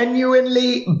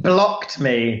genuinely blocked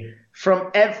me from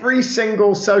every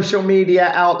single social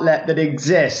media outlet that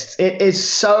exists. It is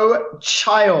so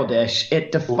childish.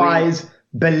 It defies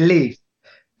belief.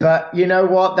 But you know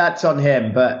what? That's on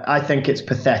him. But I think it's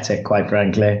pathetic, quite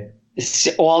frankly. It's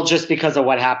all just because of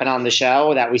what happened on the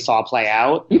show that we saw play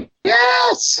out?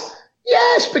 Yes,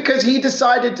 because he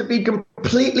decided to be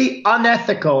completely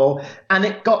unethical and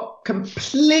it got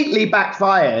completely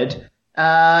backfired.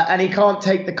 And he can't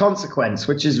take the consequence,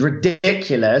 which is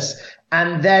ridiculous.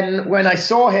 And then when I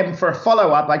saw him for a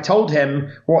follow-up, I told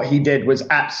him what he did was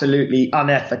absolutely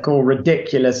unethical,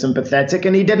 ridiculous, and pathetic,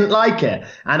 and he didn't like it.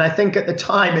 And I think at the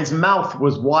time his mouth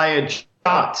was wired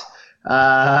shut.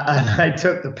 And I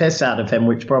took the piss out of him,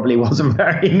 which probably wasn't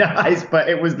very nice, but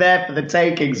it was there for the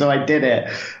taking, so I did it.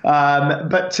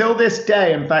 But till this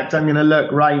day, in fact, I'm going to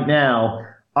look right now,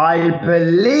 I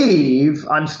believe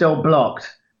I'm still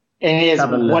blocked.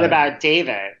 And what about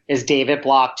David? Is David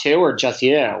blocked too, or just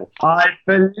you? I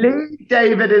believe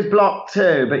David is blocked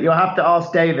too, but you'll have to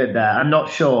ask David there. I'm not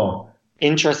sure.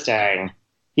 Interesting.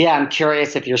 Yeah, I'm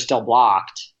curious if you're still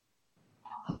blocked.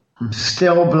 I'm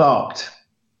still blocked.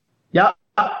 Yep,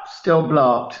 still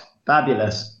blocked.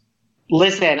 Fabulous.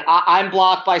 Listen, I'm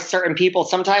blocked by certain people.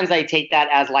 Sometimes I take that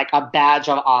as like a badge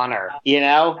of honor,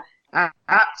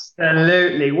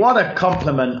 Absolutely. What a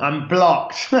compliment. I'm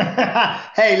blocked.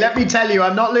 Hey, let me tell you,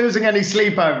 I'm not losing any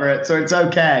sleep over it, so it's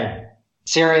okay.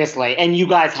 Seriously. And you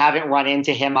guys haven't run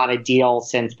into him on a deal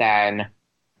since then?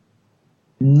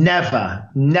 Never.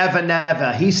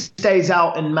 He stays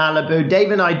out in Malibu.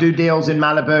 Dave and I do deals in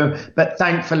Malibu, but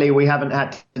thankfully we haven't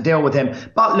had to deal with him.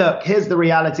 But look, here's the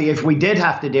reality. If we did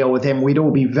have to deal with him, we'd all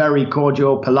be very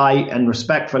cordial, polite, and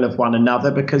respectful of one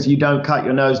another because you don't cut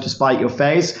your nose to spite your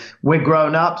face. We're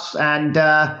grown-ups, and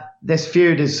this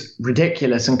feud is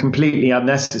ridiculous and completely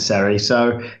unnecessary.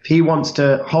 So if he wants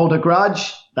to hold a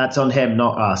grudge, that's on him,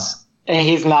 not us. And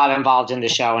he's not involved in the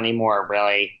show anymore,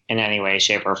 really, in any way,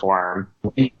 shape, or form.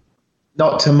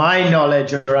 Not to my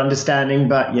knowledge or understanding,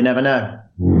 but you never know.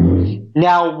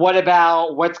 Now, what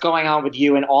about what's going on with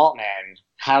you and Altman?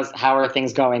 How are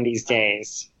things going these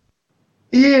days?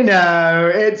 You know,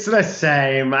 it's the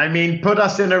same. I mean, put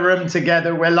us in a room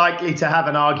together, we're likely to have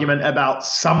an argument about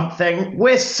something.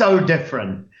 We're so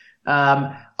different.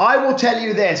 I will tell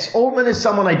you this, Altman is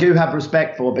someone I do have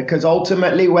respect for, because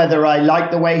ultimately, whether I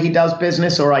like the way he does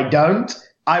business or I don't,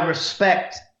 I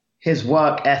respect his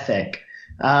work ethic.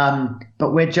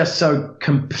 But we're just so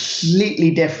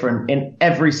completely different in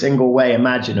every single way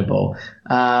imaginable.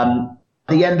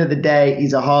 At the end of the day,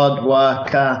 he's a hard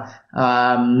worker,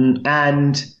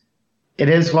 and it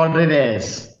is what it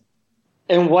is.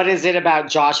 And what is it about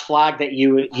Josh Flagg that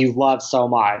you love so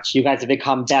much? You guys have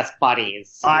become best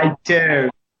buddies. I do.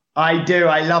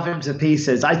 I love him to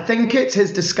pieces. I think it's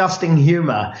his disgusting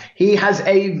humor. He has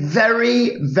a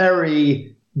very,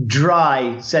 very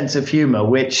dry sense of humor,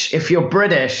 which if you're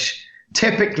British,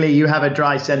 typically you have a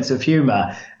dry sense of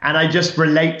humor. And I just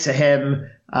relate to him.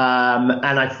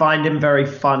 And I find him very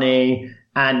funny,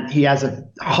 and he has a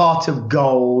heart of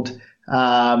gold.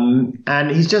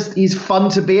 And he's fun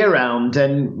to be around,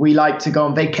 and we like to go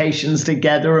on vacations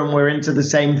together, and we're into the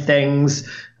same things,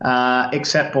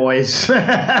 except boys.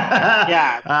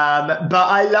 Yeah. But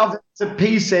I love him to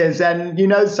pieces. And you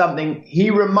know something?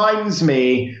 He reminds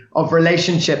me of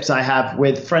relationships I have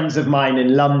with friends of mine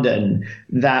in London,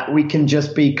 that we can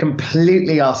just be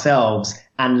completely ourselves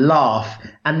and laugh.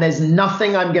 And there's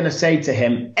nothing I'm going to say to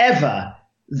him ever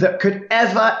that could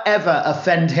ever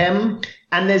offend him.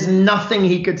 And there's nothing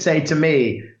he could say to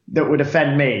me that would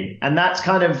offend me. And that's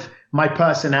kind of my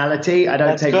personality. I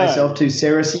don't take myself too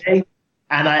seriously.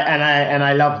 And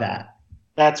I love that.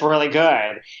 That's really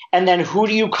good. And then who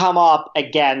do you come up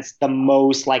against the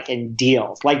most, like, in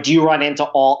deals? Like, do you run into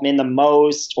Altman the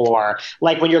most, or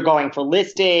like when you're going for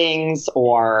listings,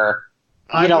 or,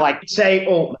 you know, like say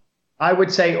Altman. I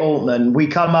would say Altman. We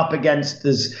come up against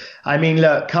this. I mean,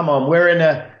 look, come on, we're in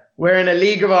a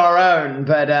league of our own,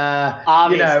 but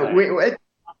you know,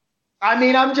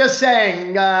 I'm just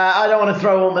saying, I don't want to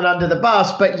throw Altman under the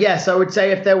bus, but yes, I would say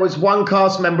if there was one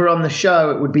cast member on the show,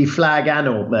 it would be Flagg and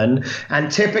Altman.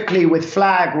 And typically with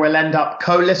Flagg, we'll end up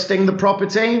co-listing the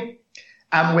property,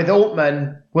 and with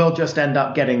Altman, we'll just end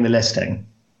up getting the listing.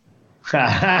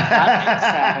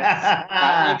 That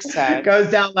makes sense. It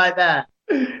goes down like that.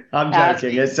 I'm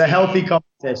joking. It's a healthy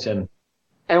competition.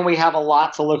 And we have a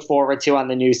lot to look forward to on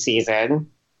the new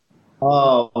season.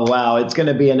 Oh, wow. It's going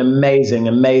to be an amazing,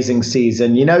 amazing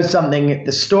season. You know something?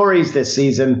 The stories this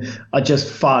season are just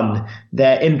fun.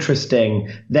 They're interesting.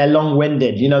 They're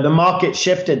long-winded. You know, the market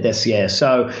shifted this year.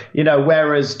 So, you know,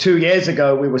 whereas 2 years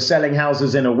ago we were selling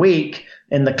houses in a week,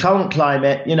 in the current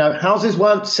climate, you know, houses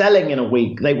weren't selling in a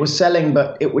week. They were selling,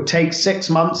 but it would take 6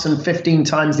 months and 15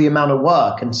 times the amount of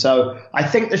work. And so I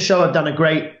think the show have done a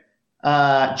great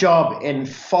job in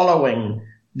following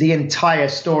the entire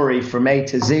story from A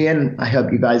to Z. And I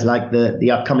hope you guys like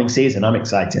the upcoming season. I'm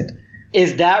excited.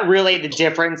 Is that really the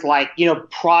difference? Like, you know,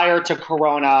 prior to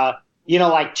Corona, you know,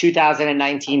 like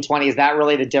 2019, 20, is that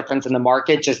really the difference in the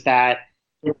market? Just that,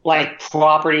 like,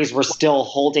 properties were still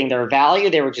holding their value,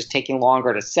 they were just taking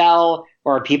longer to sell,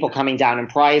 or are people coming down in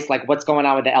price? Like, what's going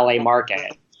on with the LA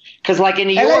market? Because, like, in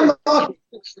New York,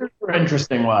 it's a super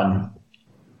interesting one.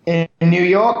 In New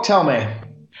York, tell me.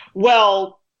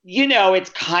 Well, you know,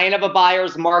 it's kind of a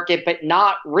buyer's market, but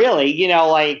not really. You know,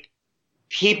 like,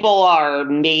 people are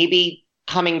maybe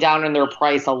coming down in their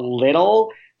price a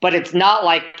little, but it's not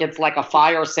like it's like a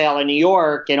fire sale in New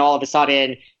York and all of a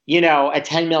sudden, you know, a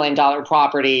 $10 million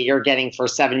property you're getting for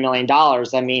 $7 million.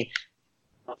 I mean,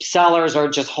 sellers are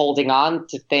just holding on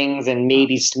to things and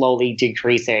maybe slowly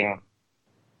decreasing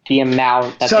the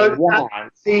amount that they want.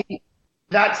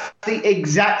 That's the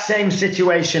exact same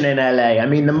situation in LA. I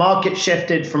mean, the market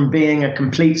shifted from being a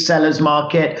complete seller's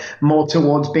market more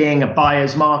towards being a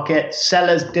buyer's market.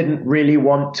 Sellers didn't really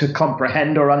want to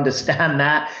comprehend or understand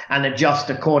that and adjust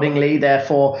accordingly.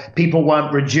 Therefore, people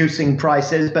weren't reducing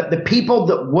prices. But the people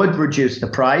that would reduce the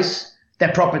price,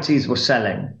 their properties were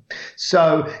selling.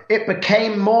 So it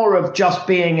became more of just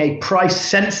being a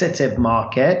price-sensitive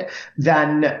market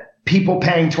than people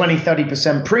paying 20,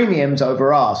 30% premiums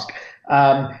over ask.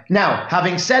 Now,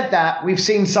 having said that, we've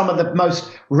seen some of the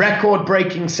most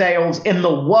record-breaking sales in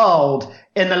the world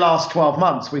in the last 12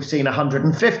 months. We've seen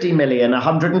 150 million,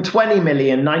 120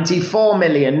 million, 94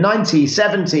 million, 90,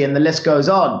 70, and the list goes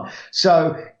on.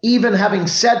 So even having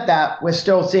said that, we're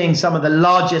still seeing some of the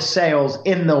largest sales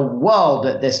in the world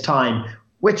at this time,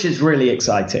 which is really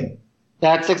exciting.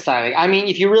 That's exciting. I mean,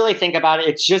 if you really think about it,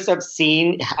 it's just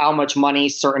obscene how much money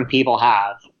certain people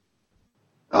have.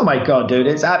 Oh my God, dude,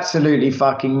 it's absolutely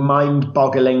fucking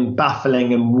mind-boggling,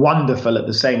 baffling, and wonderful at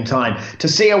the same time. To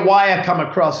see a wire come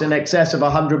across in excess of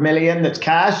 100 million that's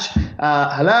cash,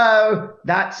 Hello,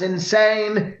 that's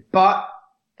insane. But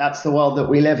that's the world that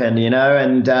we live in,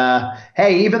 and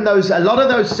hey, even a lot of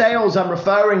those sales I'm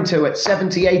referring to at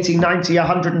 70, 80, 90,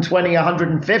 120,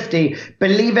 150,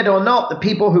 believe it or not, the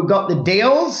people who got the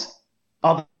deals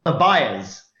are the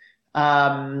buyers,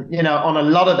 on a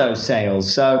lot of those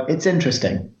sales. So it's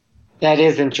interesting. That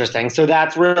is interesting. So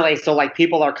that's really,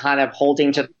 people are kind of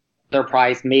holding to their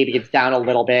price. Maybe it's down a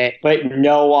little bit, but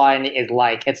no one is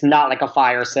it's not like a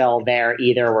fire sale there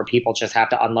either where people just have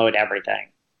to unload everything.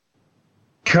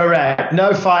 Correct.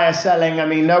 No fire selling. I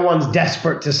mean, no one's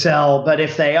desperate to sell, but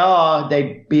if they are,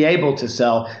 they'd be able to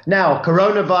sell. Now,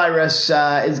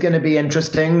 coronavirus is going to be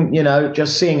interesting,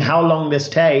 just seeing how long this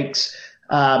takes,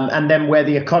 and then where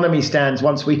the economy stands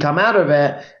once we come out of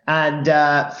it. And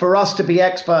for us to be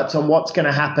experts on what's going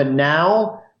to happen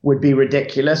now would be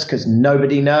ridiculous because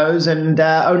nobody knows, and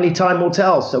only time will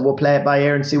tell. So we'll play it by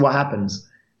ear and see what happens.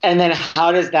 And then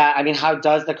how does the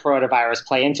coronavirus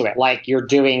play into it? You're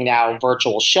doing now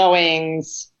virtual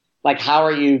showings. How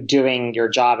are you doing your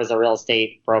job as a real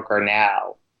estate broker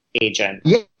now, agent?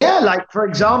 Yeah, for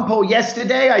example,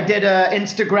 yesterday I did an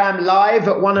Instagram live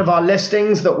at one of our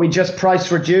listings that we just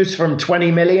price reduced from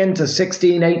 20 million to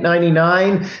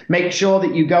 16,899. Make sure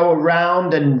that you go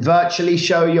around and virtually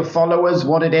show your followers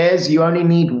what it is. You only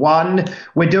need one.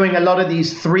 We're doing a lot of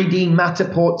these 3D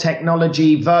Matterport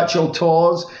technology virtual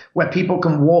tours where people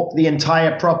can walk the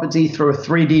entire property through a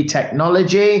 3D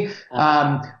technology.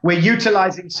 We're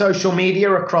utilizing social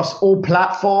media across all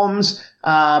platforms.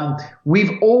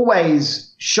 We've always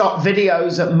shot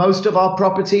videos at most of our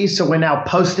properties, so we're now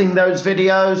posting those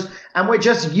videos, and we're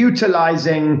just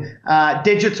utilizing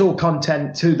digital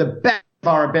content to the best of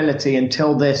our ability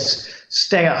until this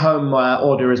stay-at-home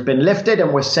order has been lifted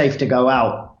and we're safe to go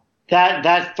out.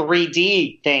 That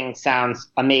 3D thing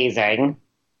sounds amazing.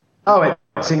 Oh,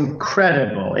 it's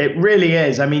incredible. It really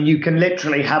is. I mean, you can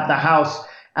literally have the house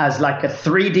as a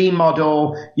 3D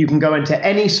model. You can go into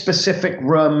any specific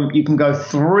room. You can go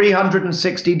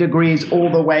 360 degrees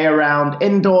all the way around,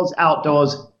 indoors,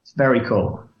 outdoors. It's very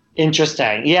cool.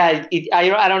 Interesting. Yeah,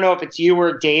 I don't know if it's you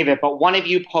or David, but one of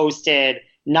you posted,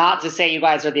 not to say you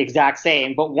guys are the exact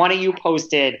same, but one of you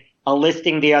posted a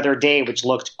listing the other day which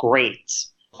looked great.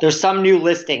 There's some new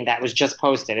listing that was just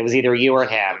posted. It was either you or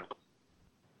him.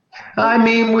 I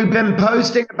mean, we've been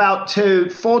posting about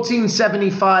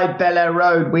 1475 Bel Air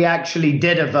Road. We actually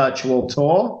did a virtual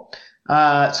tour.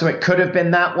 So it could have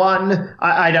been that one.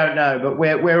 I don't know, but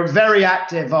we're very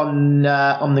active on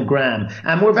the gram,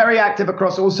 and we're very active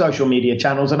across all social media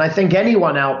channels. And I think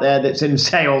anyone out there that's in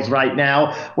sales right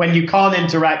now, when you can't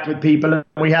interact with people and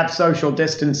we have social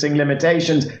distancing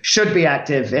limitations, should be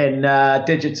active in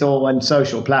digital and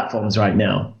social platforms right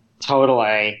now.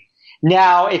 Totally.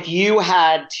 Now, if you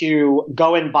had to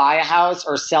go and buy a house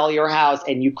or sell your house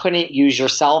and you couldn't use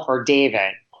yourself or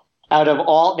David, out of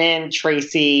Altman,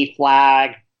 Tracy,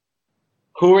 Flagg,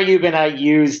 who are you going to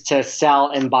use to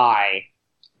sell and buy?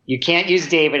 You can't use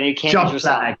David and you can't use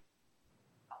yourself. Flagg.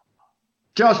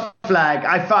 Josh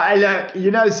Flagg. Look, you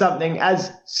know something,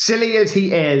 as silly as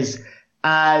he is,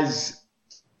 as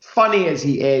funny as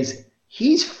he is,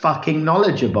 he's fucking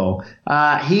knowledgeable.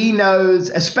 He knows,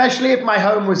 especially if my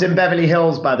home was in Beverly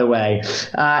Hills, by the way,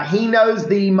 he knows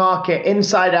the market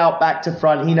inside out, back to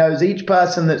front. He knows each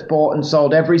person that's bought and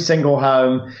sold every single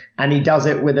home, and he does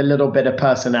it with a little bit of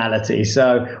personality,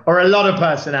 or a lot of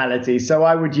personality. So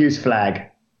I would use Flagg.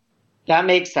 That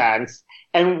makes sense.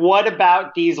 And what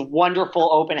about these wonderful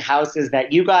open houses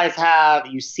that you guys have?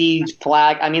 You see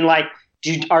Flagg. I mean,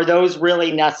 are those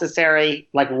really necessary?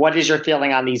 What is your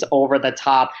feeling on these over the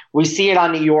top? We see it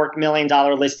on New York $1 million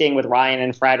listing with Ryan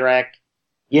and Frederick.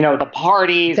 The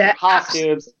parties, the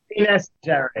costumes.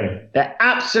 Necessary. They're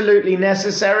absolutely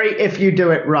necessary if you do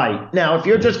it right. Now, if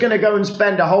you're just going to go and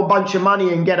spend a whole bunch of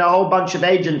money and get a whole bunch of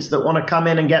agents that want to come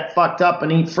in and get fucked up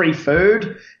and eat free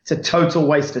food, it's a total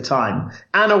waste of time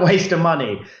and a waste of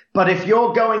money. But if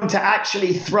you're going to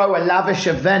actually throw a lavish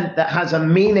event that has a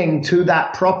meaning to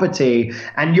that property,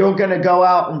 and you're going to go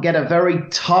out and get a very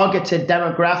targeted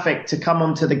demographic to come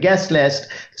onto the guest list,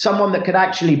 someone that could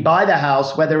actually buy the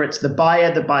house, whether it's the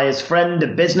buyer, the buyer's friend, a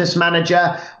business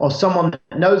manager, or someone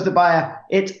that knows the buyer,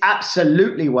 it's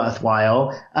absolutely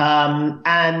worthwhile.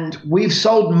 And we've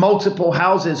sold multiple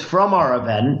houses from our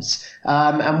events,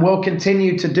 and we'll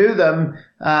continue to do them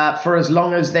for as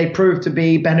long as they prove to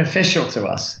be beneficial to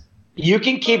us. You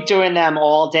can keep doing them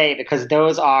all day because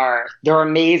they're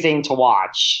amazing to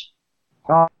watch.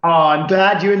 Oh, I'm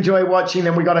glad you enjoy watching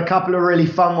them. We got a couple of really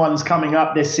fun ones coming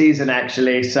up this season,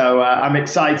 actually. So I'm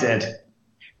excited.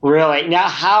 Really? Now,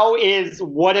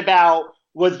 what about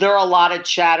was there a lot of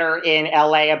chatter in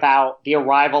LA about the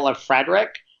arrival of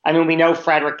Frederick? I mean, we know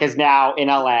Frederick is now in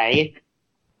LA.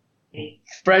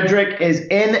 Frederick is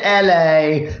in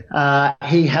LA.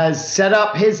 He has set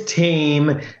up his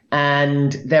team,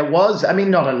 and there was, I mean,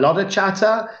 not a lot of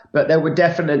chatter, but there were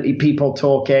definitely people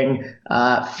talking.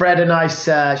 Fred and I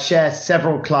share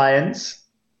several clients,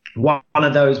 one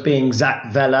of those being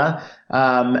Zach Vella.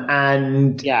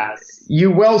 And yes, you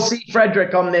will see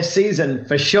Frederick on this season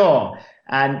for sure.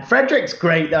 And Frederick's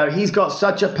great, though. He's got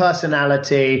such a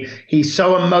personality. He's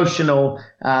so emotional,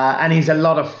 and he's a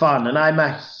lot of fun. And I'm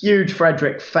a huge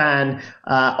Frederick fan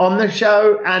on the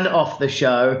show and off the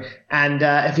show. And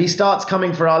if he starts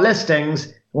coming for our listings,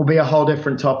 it will be a whole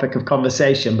different topic of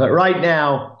conversation. But right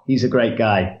now, he's a great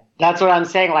guy. That's what I'm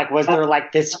saying. Like, was there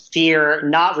like this fear,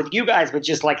 not with you guys, but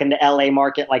just like in the LA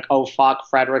market, like, oh, fuck,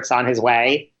 Frederick's on his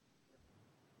way?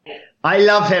 I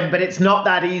love him, but it's not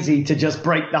that easy to just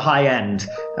break the high end.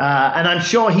 And I'm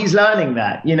sure he's learning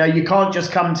that. You know, you can't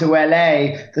just come to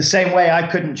LA the same way I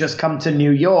couldn't just come to New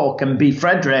York and be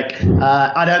Frederick.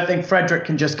 I don't think Frederick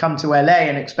can just come to LA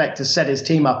and expect to set his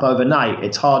team up overnight.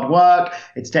 It's hard work,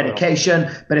 it's dedication.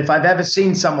 But if I've ever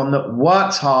seen someone that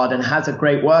works hard and has a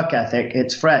great work ethic,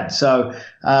 it's Fred. So,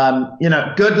 you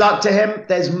know, good luck to him.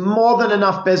 There's more than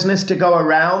enough business to go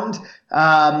around.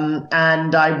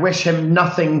 And I wish him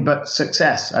nothing but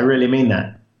success. I really mean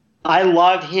that. I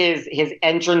love his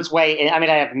entranceway. I mean,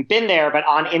 I haven't been there, but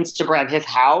on Instagram, his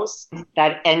house,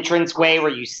 that entranceway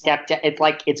where you step to,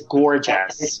 it's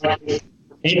gorgeous.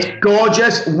 It's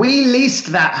gorgeous. We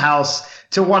leased that house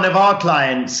to one of our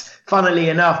clients, funnily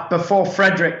enough, before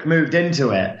Frederick moved into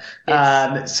it.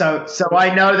 So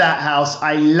I know that house.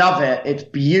 I love it. It's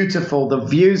beautiful. The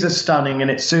views are stunning,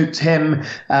 and it suits him,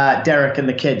 Derek, and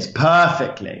the kids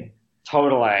perfectly.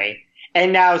 Totally.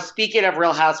 And now, speaking of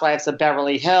Real Housewives of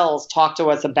Beverly Hills, talk to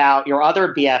us about your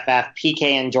other BFF, PK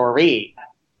and Dorit.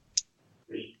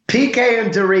 PK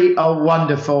and Dorit are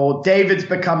wonderful. David's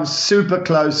become super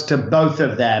close to both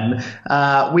of them.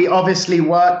 We obviously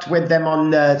worked with them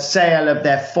on the sale of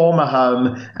their former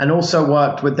home and also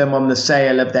worked with them on the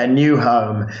sale of their new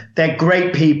home. They're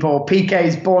great people.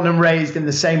 PK's born and raised in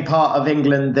the same part of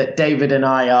England that David and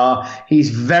I are.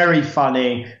 He's very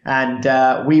funny,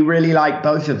 and we really like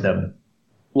both of them.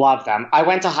 Love them. I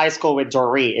went to high school with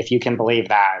Dorit, if you can believe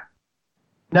that.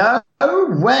 No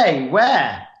way.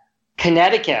 Where?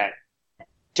 Connecticut.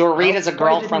 Dorit is a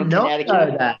girl from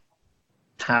Connecticut.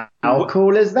 How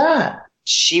cool is that?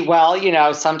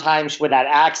 Sometimes with that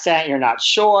accent, you're not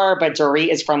sure, but Dorit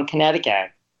is from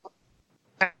Connecticut.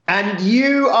 And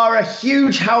you are a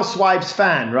huge Housewives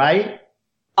fan, right?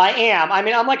 I am. I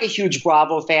mean, I'm like a huge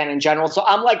Bravo fan in general, so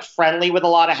I'm like friendly with a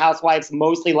lot of Housewives,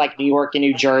 mostly like New York and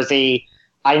New Jersey.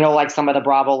 I know like some of the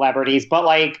Bravo celebrities, but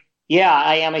like, yeah,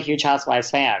 I am a huge Housewives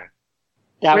fan.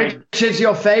 Which is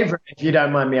your favorite, if you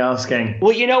don't mind me asking?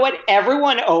 Well, you know what?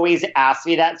 Everyone always asks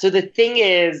me that. So the thing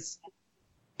is,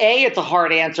 A, it's a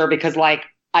hard answer because, like,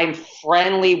 I'm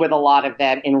friendly with a lot of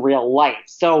them in real life.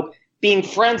 So being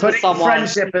friends with someone...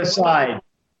 friendship aside.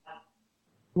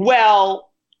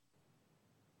 Well,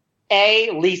 A,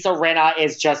 Lisa Rinna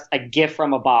is just a gift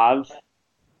from above.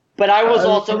 But I was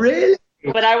also... Really?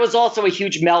 But I was also a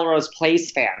huge Melrose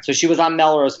Place fan. So she was on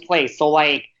Melrose Place. So,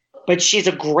 like... But she's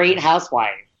a great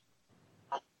housewife.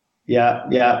 Yeah.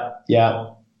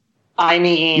 I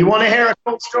mean... You want to hear a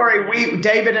cool story?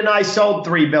 David and I sold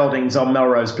 3 buildings on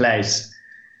Melrose Place.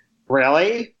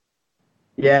 Really?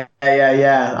 Yeah.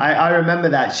 I remember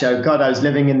that show. God, I was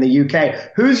living in the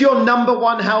UK. Who's your number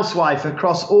one housewife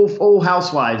across all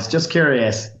housewives? Just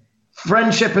curious.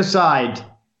 Friendship aside.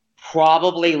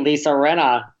 Probably Lisa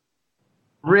Rinna.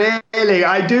 Really?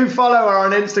 I do follow her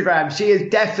on Instagram. She is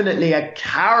definitely a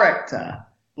character.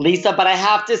 Lisa, but I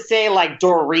have to say, like,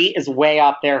 Dorit is way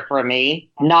up there for me.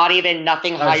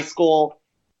 Nothing high school.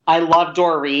 I love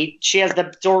Dorit.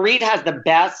 Dorit has the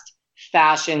best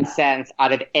fashion sense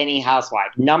out of any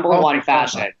housewife. Number one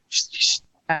fashion.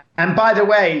 And by the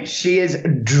way, she is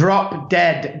drop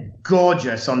dead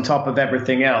gorgeous on top of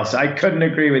everything else. I couldn't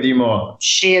agree with you more.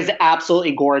 She is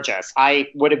absolutely gorgeous. I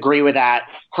would agree with that.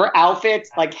 Her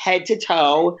outfits, like head to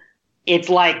toe, it's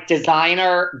like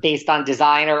designer based on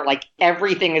designer. Like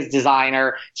everything is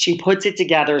designer. She puts it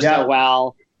together so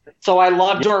well. So I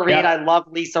love Dorit. I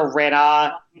love Lisa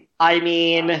Rinna. I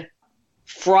mean,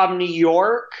 from New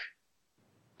York,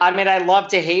 I mean, I love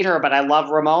to hate her, but I love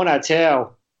Ramona too.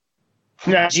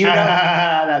 Do you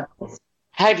know,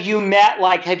 have you met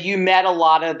a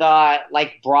lot of the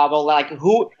like Bravo, like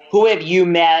who have you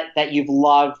met that you've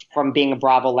loved from being a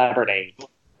Bravo celebrity?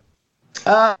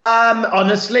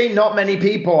 Honestly, not many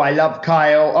people. I love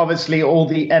Kyle. Obviously, all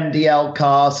the MDL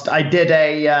cast. I did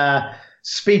a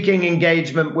speaking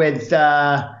engagement with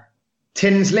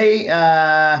Tinsley.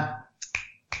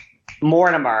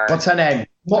 Mortimer. What's her name?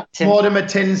 Mortimer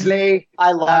Tinsley.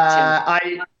 I love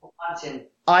Tinsley.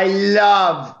 I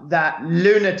love that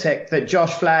lunatic that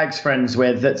Josh Flagg's friends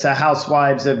with. That's a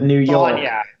Housewives of New York.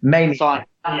 Maniac.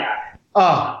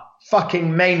 Oh,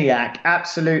 fucking maniac.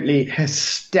 Absolutely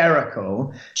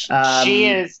hysterical. She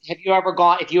is. If you ever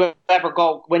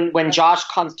go, when Josh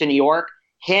comes to New York,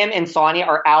 him and Sonia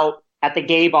are out at the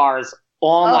gay bars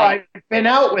all night. I've been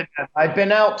out with them. I've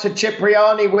been out to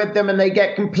Cipriani with them, and they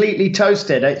get completely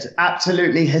toasted. It's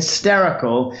absolutely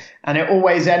hysterical, and it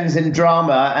always ends in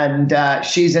drama. And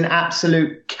she's an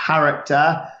absolute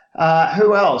character.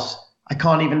 Who else? I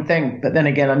can't even think. But then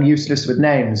again, I'm useless with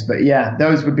names. But yeah,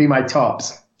 those would be my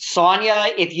tops. Sonia,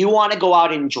 if you want to go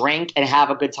out and drink and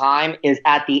have a good time, is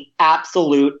at the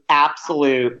absolute,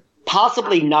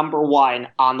 possibly number one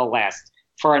on the list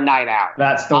for a night out.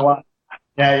 That's the one.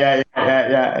 Yeah.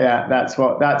 That's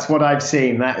what I've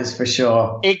seen. That is for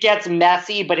sure. It gets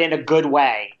messy, but in a good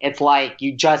way. It's like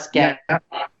you just get,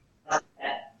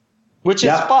 which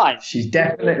is fun. She's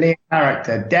definitely a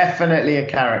character. Definitely a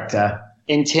character.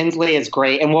 And Tinsley is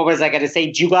great. And what was I going to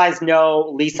say? Do you guys know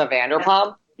Lisa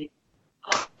Vanderpump?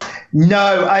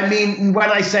 No, I mean, when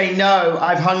I say no,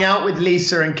 I've hung out with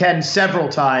Lisa and Ken several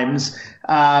times.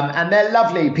 And they're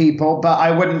lovely people, but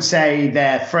I wouldn't say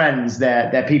they're friends.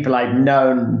 They're people I've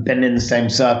known, been in the same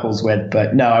circles with.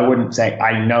 But no, I wouldn't say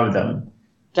I know them.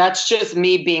 That's just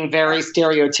me being very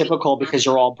stereotypical because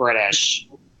you're all British.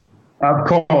 Of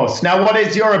course. Now, what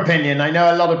is your opinion? I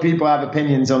know a lot of people have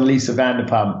opinions on Lisa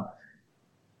Vanderpump.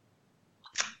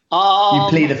 You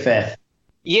plead the fifth.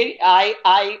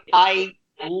 I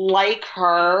like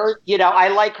her. You know, I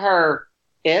like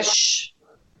her-ish.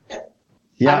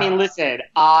 Yeah. I mean, listen,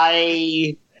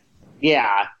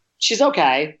 she's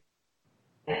okay.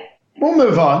 We'll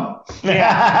move on.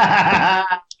 Yeah.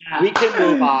 We can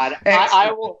move on.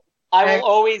 I will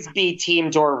always be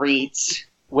Team Dorit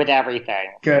with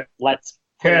everything. Good. Let's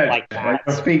put it like that.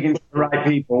 We're speaking to the right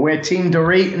people. We're Team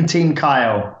Dorit and Team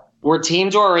Kyle. We're Team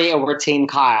Dorit and we're Team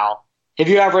Kyle. Have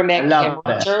you ever met Kim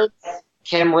Richards?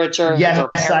 Kim Richards? Yes,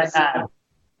 I have.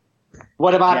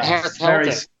 What about Paris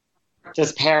Hilton?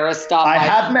 Does Paris stop? I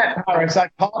have met Paris. I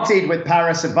partied with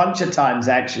Paris a bunch of times,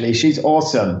 actually. She's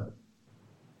awesome.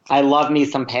 I love me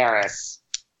some Paris.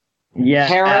 Yeah,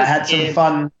 I had some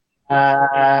fun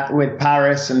with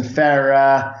Paris and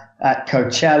Farrah at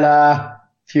Coachella. A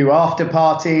few after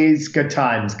parties. Good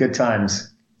times.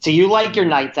 So you like your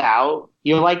nights out?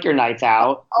 You like your nights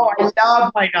out? Oh, I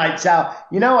love my nights out.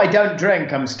 You know, I don't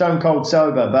drink. I'm stone cold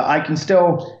sober, but I can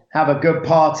still have a good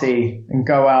party and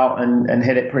go out and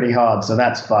hit it pretty hard. So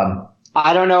that's fun.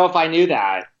 I don't know if I knew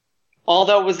that.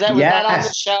 Although, was that on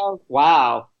the show?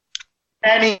 Wow.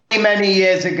 Many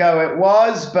years ago it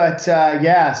was, but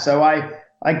so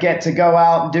I get to go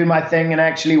out and do my thing and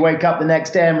actually wake up the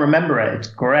next day and remember it. It's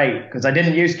great because I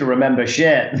didn't used to remember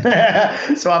shit.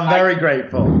 So I'm very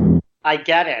grateful. I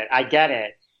get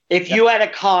it. If you had to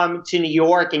come to New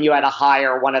York and you had to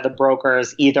hire one of the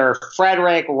brokers, either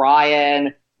Frederick,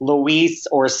 Ryan, Luis,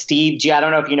 or Steve G, I don't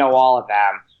know if you know all of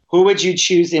them, who would you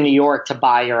choose in New York to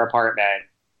buy your apartment?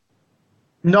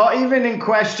 Not even in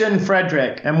question,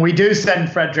 Frederick. And we do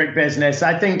send Frederick business.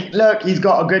 I think, look, he's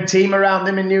got a good team around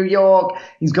him in New York.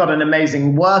 He's got an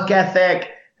amazing work ethic,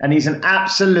 and he's an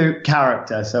absolute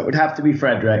character. So it would have to be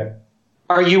Frederick.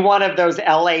 Are you one of those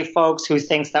LA folks who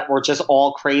thinks that we're just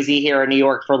all crazy here in New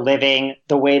York for living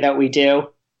the way that we do?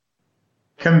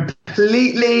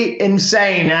 Completely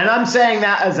insane. And I'm saying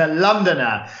that as a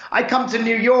Londoner. I come to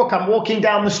New York, I'm walking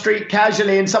down the street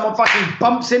casually and someone fucking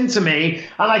bumps into me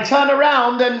and I turn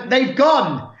around and they've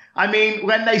gone. I mean,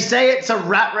 when they say it's a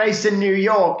rat race in New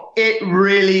York, it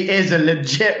really is a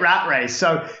legit rat race.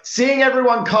 So seeing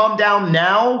everyone calm down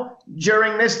now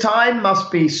during this time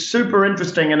must be super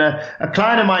interesting. And a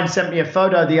client of mine sent me a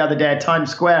photo the other day at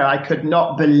Times Square. I could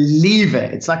not believe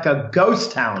it. It's like a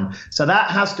ghost town. So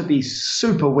that has to be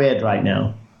super weird right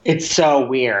now. It's so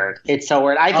weird.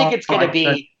 I think it's going to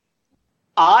be,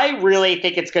 I really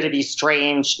think it's going to be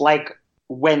strange, like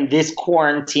when this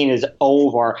quarantine is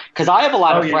over. Because I have a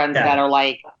lot of friends that are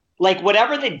like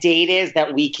whatever the date is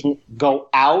that we can go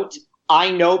out,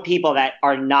 I know people that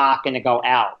are not going to go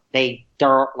out.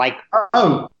 They're like,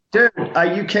 oh, dude, are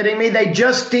you kidding me? They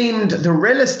just deemed the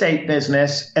real estate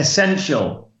business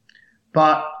essential.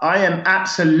 But I am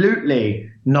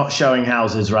absolutely not showing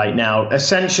houses right now,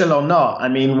 essential or not. I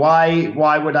mean,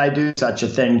 why would I do such a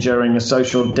thing during a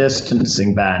social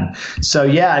distancing ban? So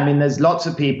yeah, I mean, there's lots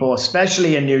of people,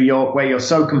 especially in New York, where you're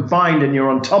so confined and you're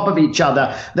on top of each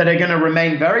other, that are going to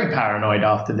remain very paranoid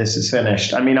after this is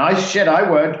finished. I mean, I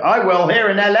will here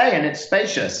in LA, and it's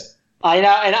spacious. I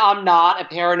know, and I'm not a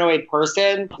paranoid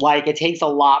person. Like, it takes a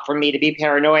lot for me to be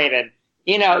paranoid, and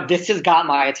this has got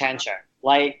my attention.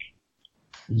 Like,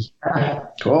 yeah,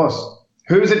 of course.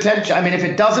 Whose attention? I mean, if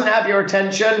it doesn't have your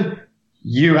attention,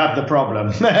 you have the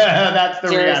problem. That's the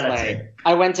reality.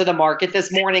 I went to the market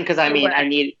this morning because I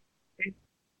need.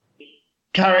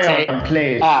 Carry on,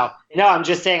 please. Oh, no, I'm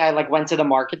just saying I went to the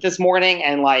market this morning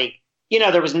and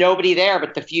there was nobody there,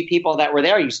 but the few people that were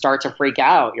there, you start to freak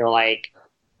out. You're like,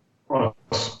 of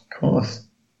course.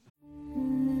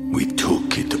 We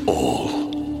took it all.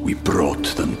 We brought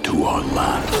them to our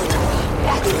land.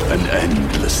 An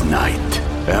endless night,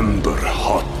 ember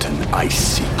hot and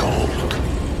icy cold.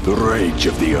 The rage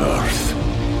of the earth.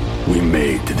 We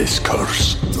made this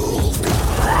curse.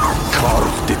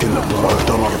 Carved it in the blood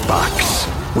on our backs.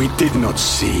 We did not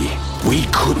see. We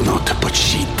could not, but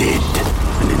she did.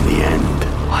 And in the end...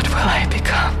 What will I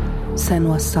become?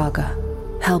 Senua's Saga.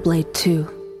 Hellblade 2.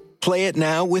 Play it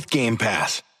now with Game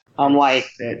Pass. I'm like,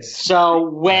 so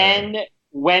when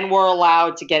we're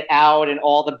allowed to get out and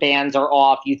all the bans are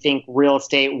off, you think real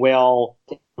estate will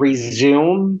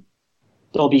resume?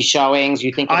 There'll be showings?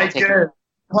 You think it'll take...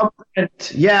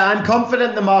 Confident. Yeah, I'm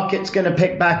confident the market's going to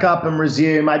pick back up and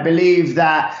resume. I believe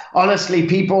that, honestly,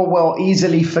 people will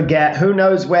easily forget. Who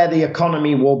knows where the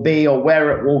economy will be or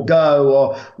where it will go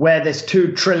or where this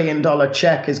 $2 trillion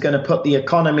check is going to put the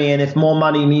economy and if more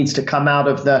money needs to come out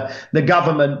of the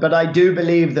government. But I do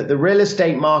believe that the real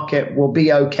estate market will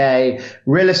be okay.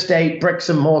 Real estate, bricks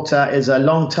and mortar is a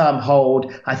long-term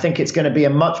hold. I think it's going to be a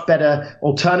much better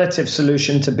alternative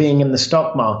solution to being in the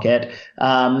stock market.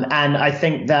 And I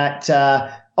think that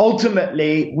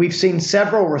ultimately we've seen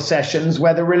several recessions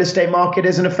where the real estate market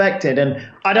isn't affected. And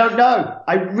I don't know.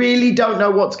 I really don't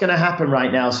know what's going to happen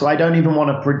right now. So I don't even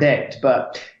want to predict.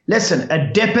 But listen,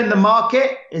 a dip in the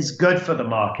market is good for the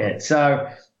market. So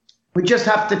we just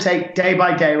have to take day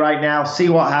by day right now, see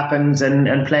what happens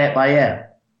and play it by ear.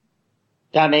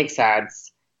 That makes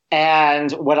sense.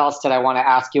 And what else did I want to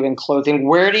ask you in closing?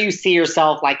 Where do you see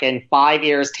yourself in 5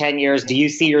 years, 10 years? Do you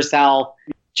see yourself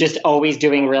just always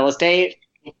doing real estate?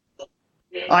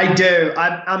 I do.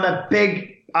 I'm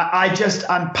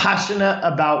passionate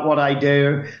about what I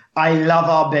do. I love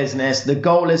our business. The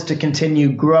goal is to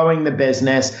continue growing the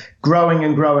business, growing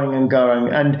and growing and growing.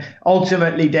 And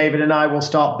ultimately, David and I will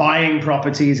start buying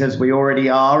properties as we already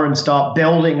are and start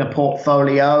building a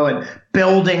portfolio and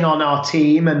building on our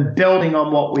team and building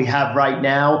on what we have right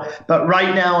now. But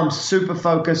right now, I'm super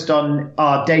focused on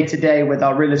our day-to-day with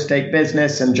our real estate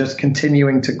business and just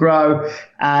continuing to grow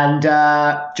and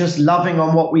just loving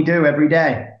on what we do every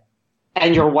day.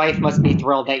 And your wife must be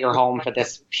thrilled that you're home for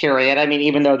this period. I mean,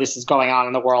 even though this is going on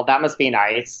in the world, that must be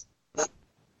nice.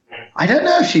 I don't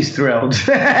know if she's thrilled. She's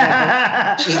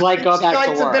like, go back to work.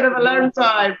 It's a bit of a long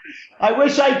time. I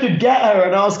wish I could get her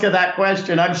and ask her that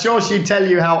question. I'm sure she'd tell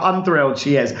you how unthrilled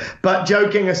she is. But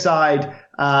joking aside,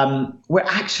 we're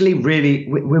actually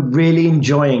really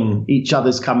enjoying each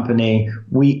other's company.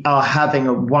 We are having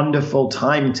a wonderful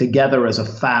time together as a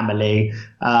family.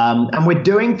 And we're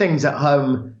doing things at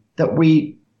home that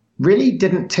we really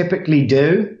didn't typically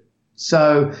do.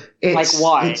 So it's like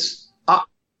what? It's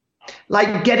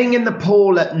like getting in the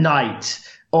pool at night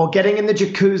or getting in the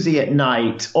jacuzzi at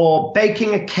night or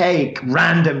baking a cake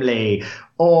randomly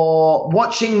or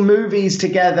watching movies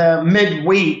together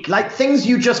midweek, like things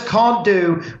you just can't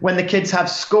do when the kids have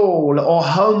school or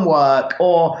homework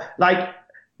or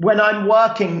when I'm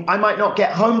working, I might not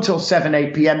get home till 7,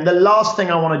 8 p.m. The last thing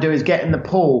I want to do is get in the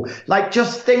pool.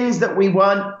 Just things that we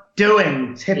weren't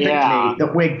doing typically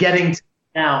that we're getting to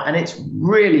now. And it's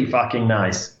really fucking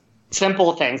nice.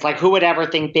 Simple things. Who would ever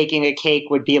think baking a cake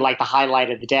would be the highlight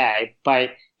of the day? But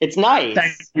it's nice.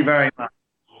 Thank you very much.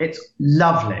 It's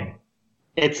lovely.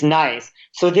 It's nice.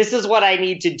 So this is what I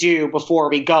need to do before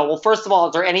we go. Well, first of all,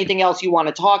 is there anything else you want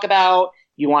to talk about?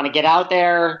 You want to get out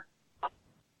there?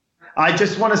 I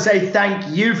just want to say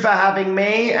thank you for having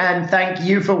me and thank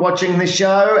you for watching the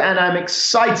show. And I'm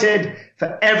excited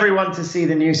for everyone to see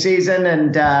the new season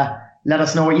and let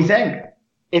us know what you think.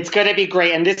 It's going to be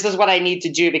great. And this is what I need to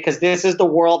do because this is the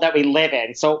world that we live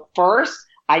in. So first,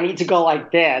 I need to go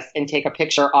like this and take a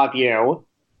picture of you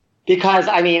because,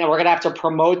 we're going to have to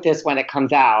promote this when it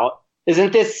comes out.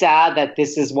 Isn't this sad that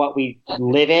this is what we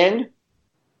live in?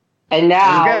 And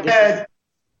now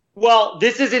Well,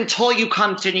 this is until you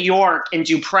come to New York and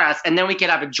do press, and then we can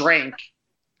have a drink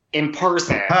in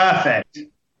person. Perfect.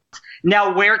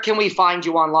 Now, where can we find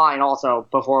you online also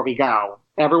before we go?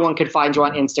 Everyone could find you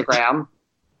on Instagram.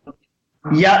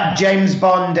 Yep, James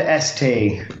Bond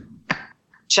ST.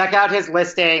 Check out his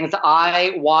listings.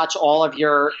 I watch all of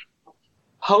your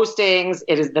postings.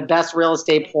 It is the best real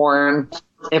estate porn.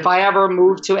 If I ever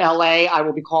move to LA, I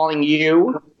will be calling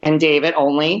you and David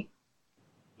only.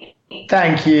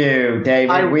 Thank you,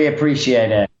 David. We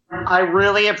appreciate it. I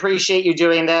really appreciate you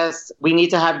doing this. We need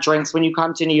to have drinks when you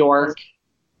come to New York.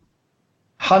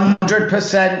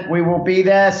 100%. We will be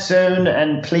there soon.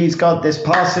 And please, God, this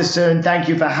passes soon. Thank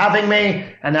you for having me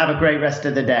and have a great rest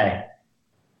of the day.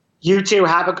 You too.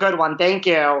 Have a good one. Thank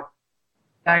you.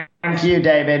 Thank you,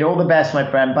 David. All the best, my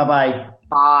friend. Bye-bye.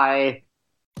 Bye.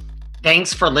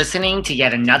 Thanks for listening to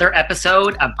yet another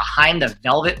episode of Behind the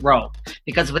Velvet Rope.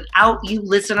 Because without you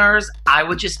listeners, I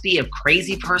would just be a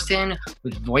crazy person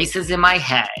with voices in my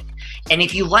head. And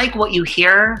if you like what you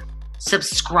hear,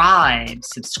 subscribe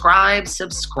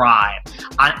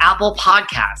on Apple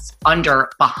Podcasts under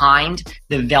Behind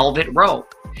the Velvet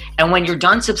Rope. And when you're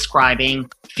done subscribing,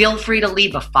 feel free to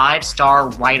leave a 5-star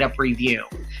write-up review,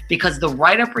 because the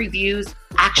write-up reviews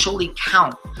actually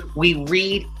count. We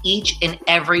read each and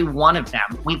every one of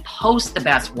them. We post the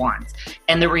best ones,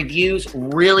 and the reviews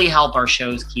really help our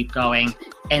shows keep going,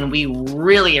 and we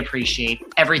really appreciate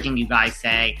everything you guys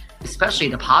say, especially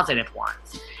the positive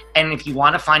ones. And if you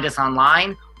want to find us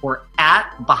online, we're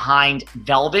at Behind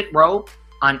Velvet Rope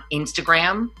on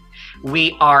Instagram.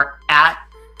 We are at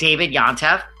David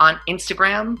Yontef on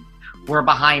Instagram. We're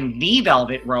Behind the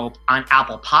Velvet Rope on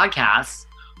Apple Podcasts.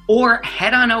 Or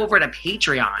head on over to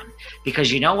Patreon,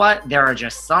 because you know what? There are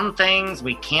just some things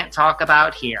we can't talk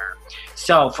about here.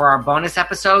 So for our bonus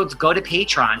episodes, go to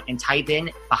Patreon and type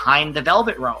in Behind the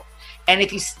Velvet Rope. And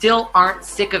if you still aren't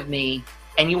sick of me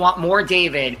and you want more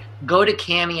David, go to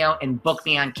Cameo and book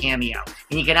me on Cameo.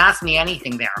 And you can ask me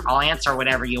anything there. I'll answer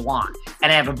whatever you want.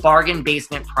 And I have a bargain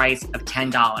basement price of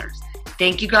 $10.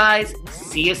 Thank you guys.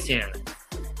 See you soon.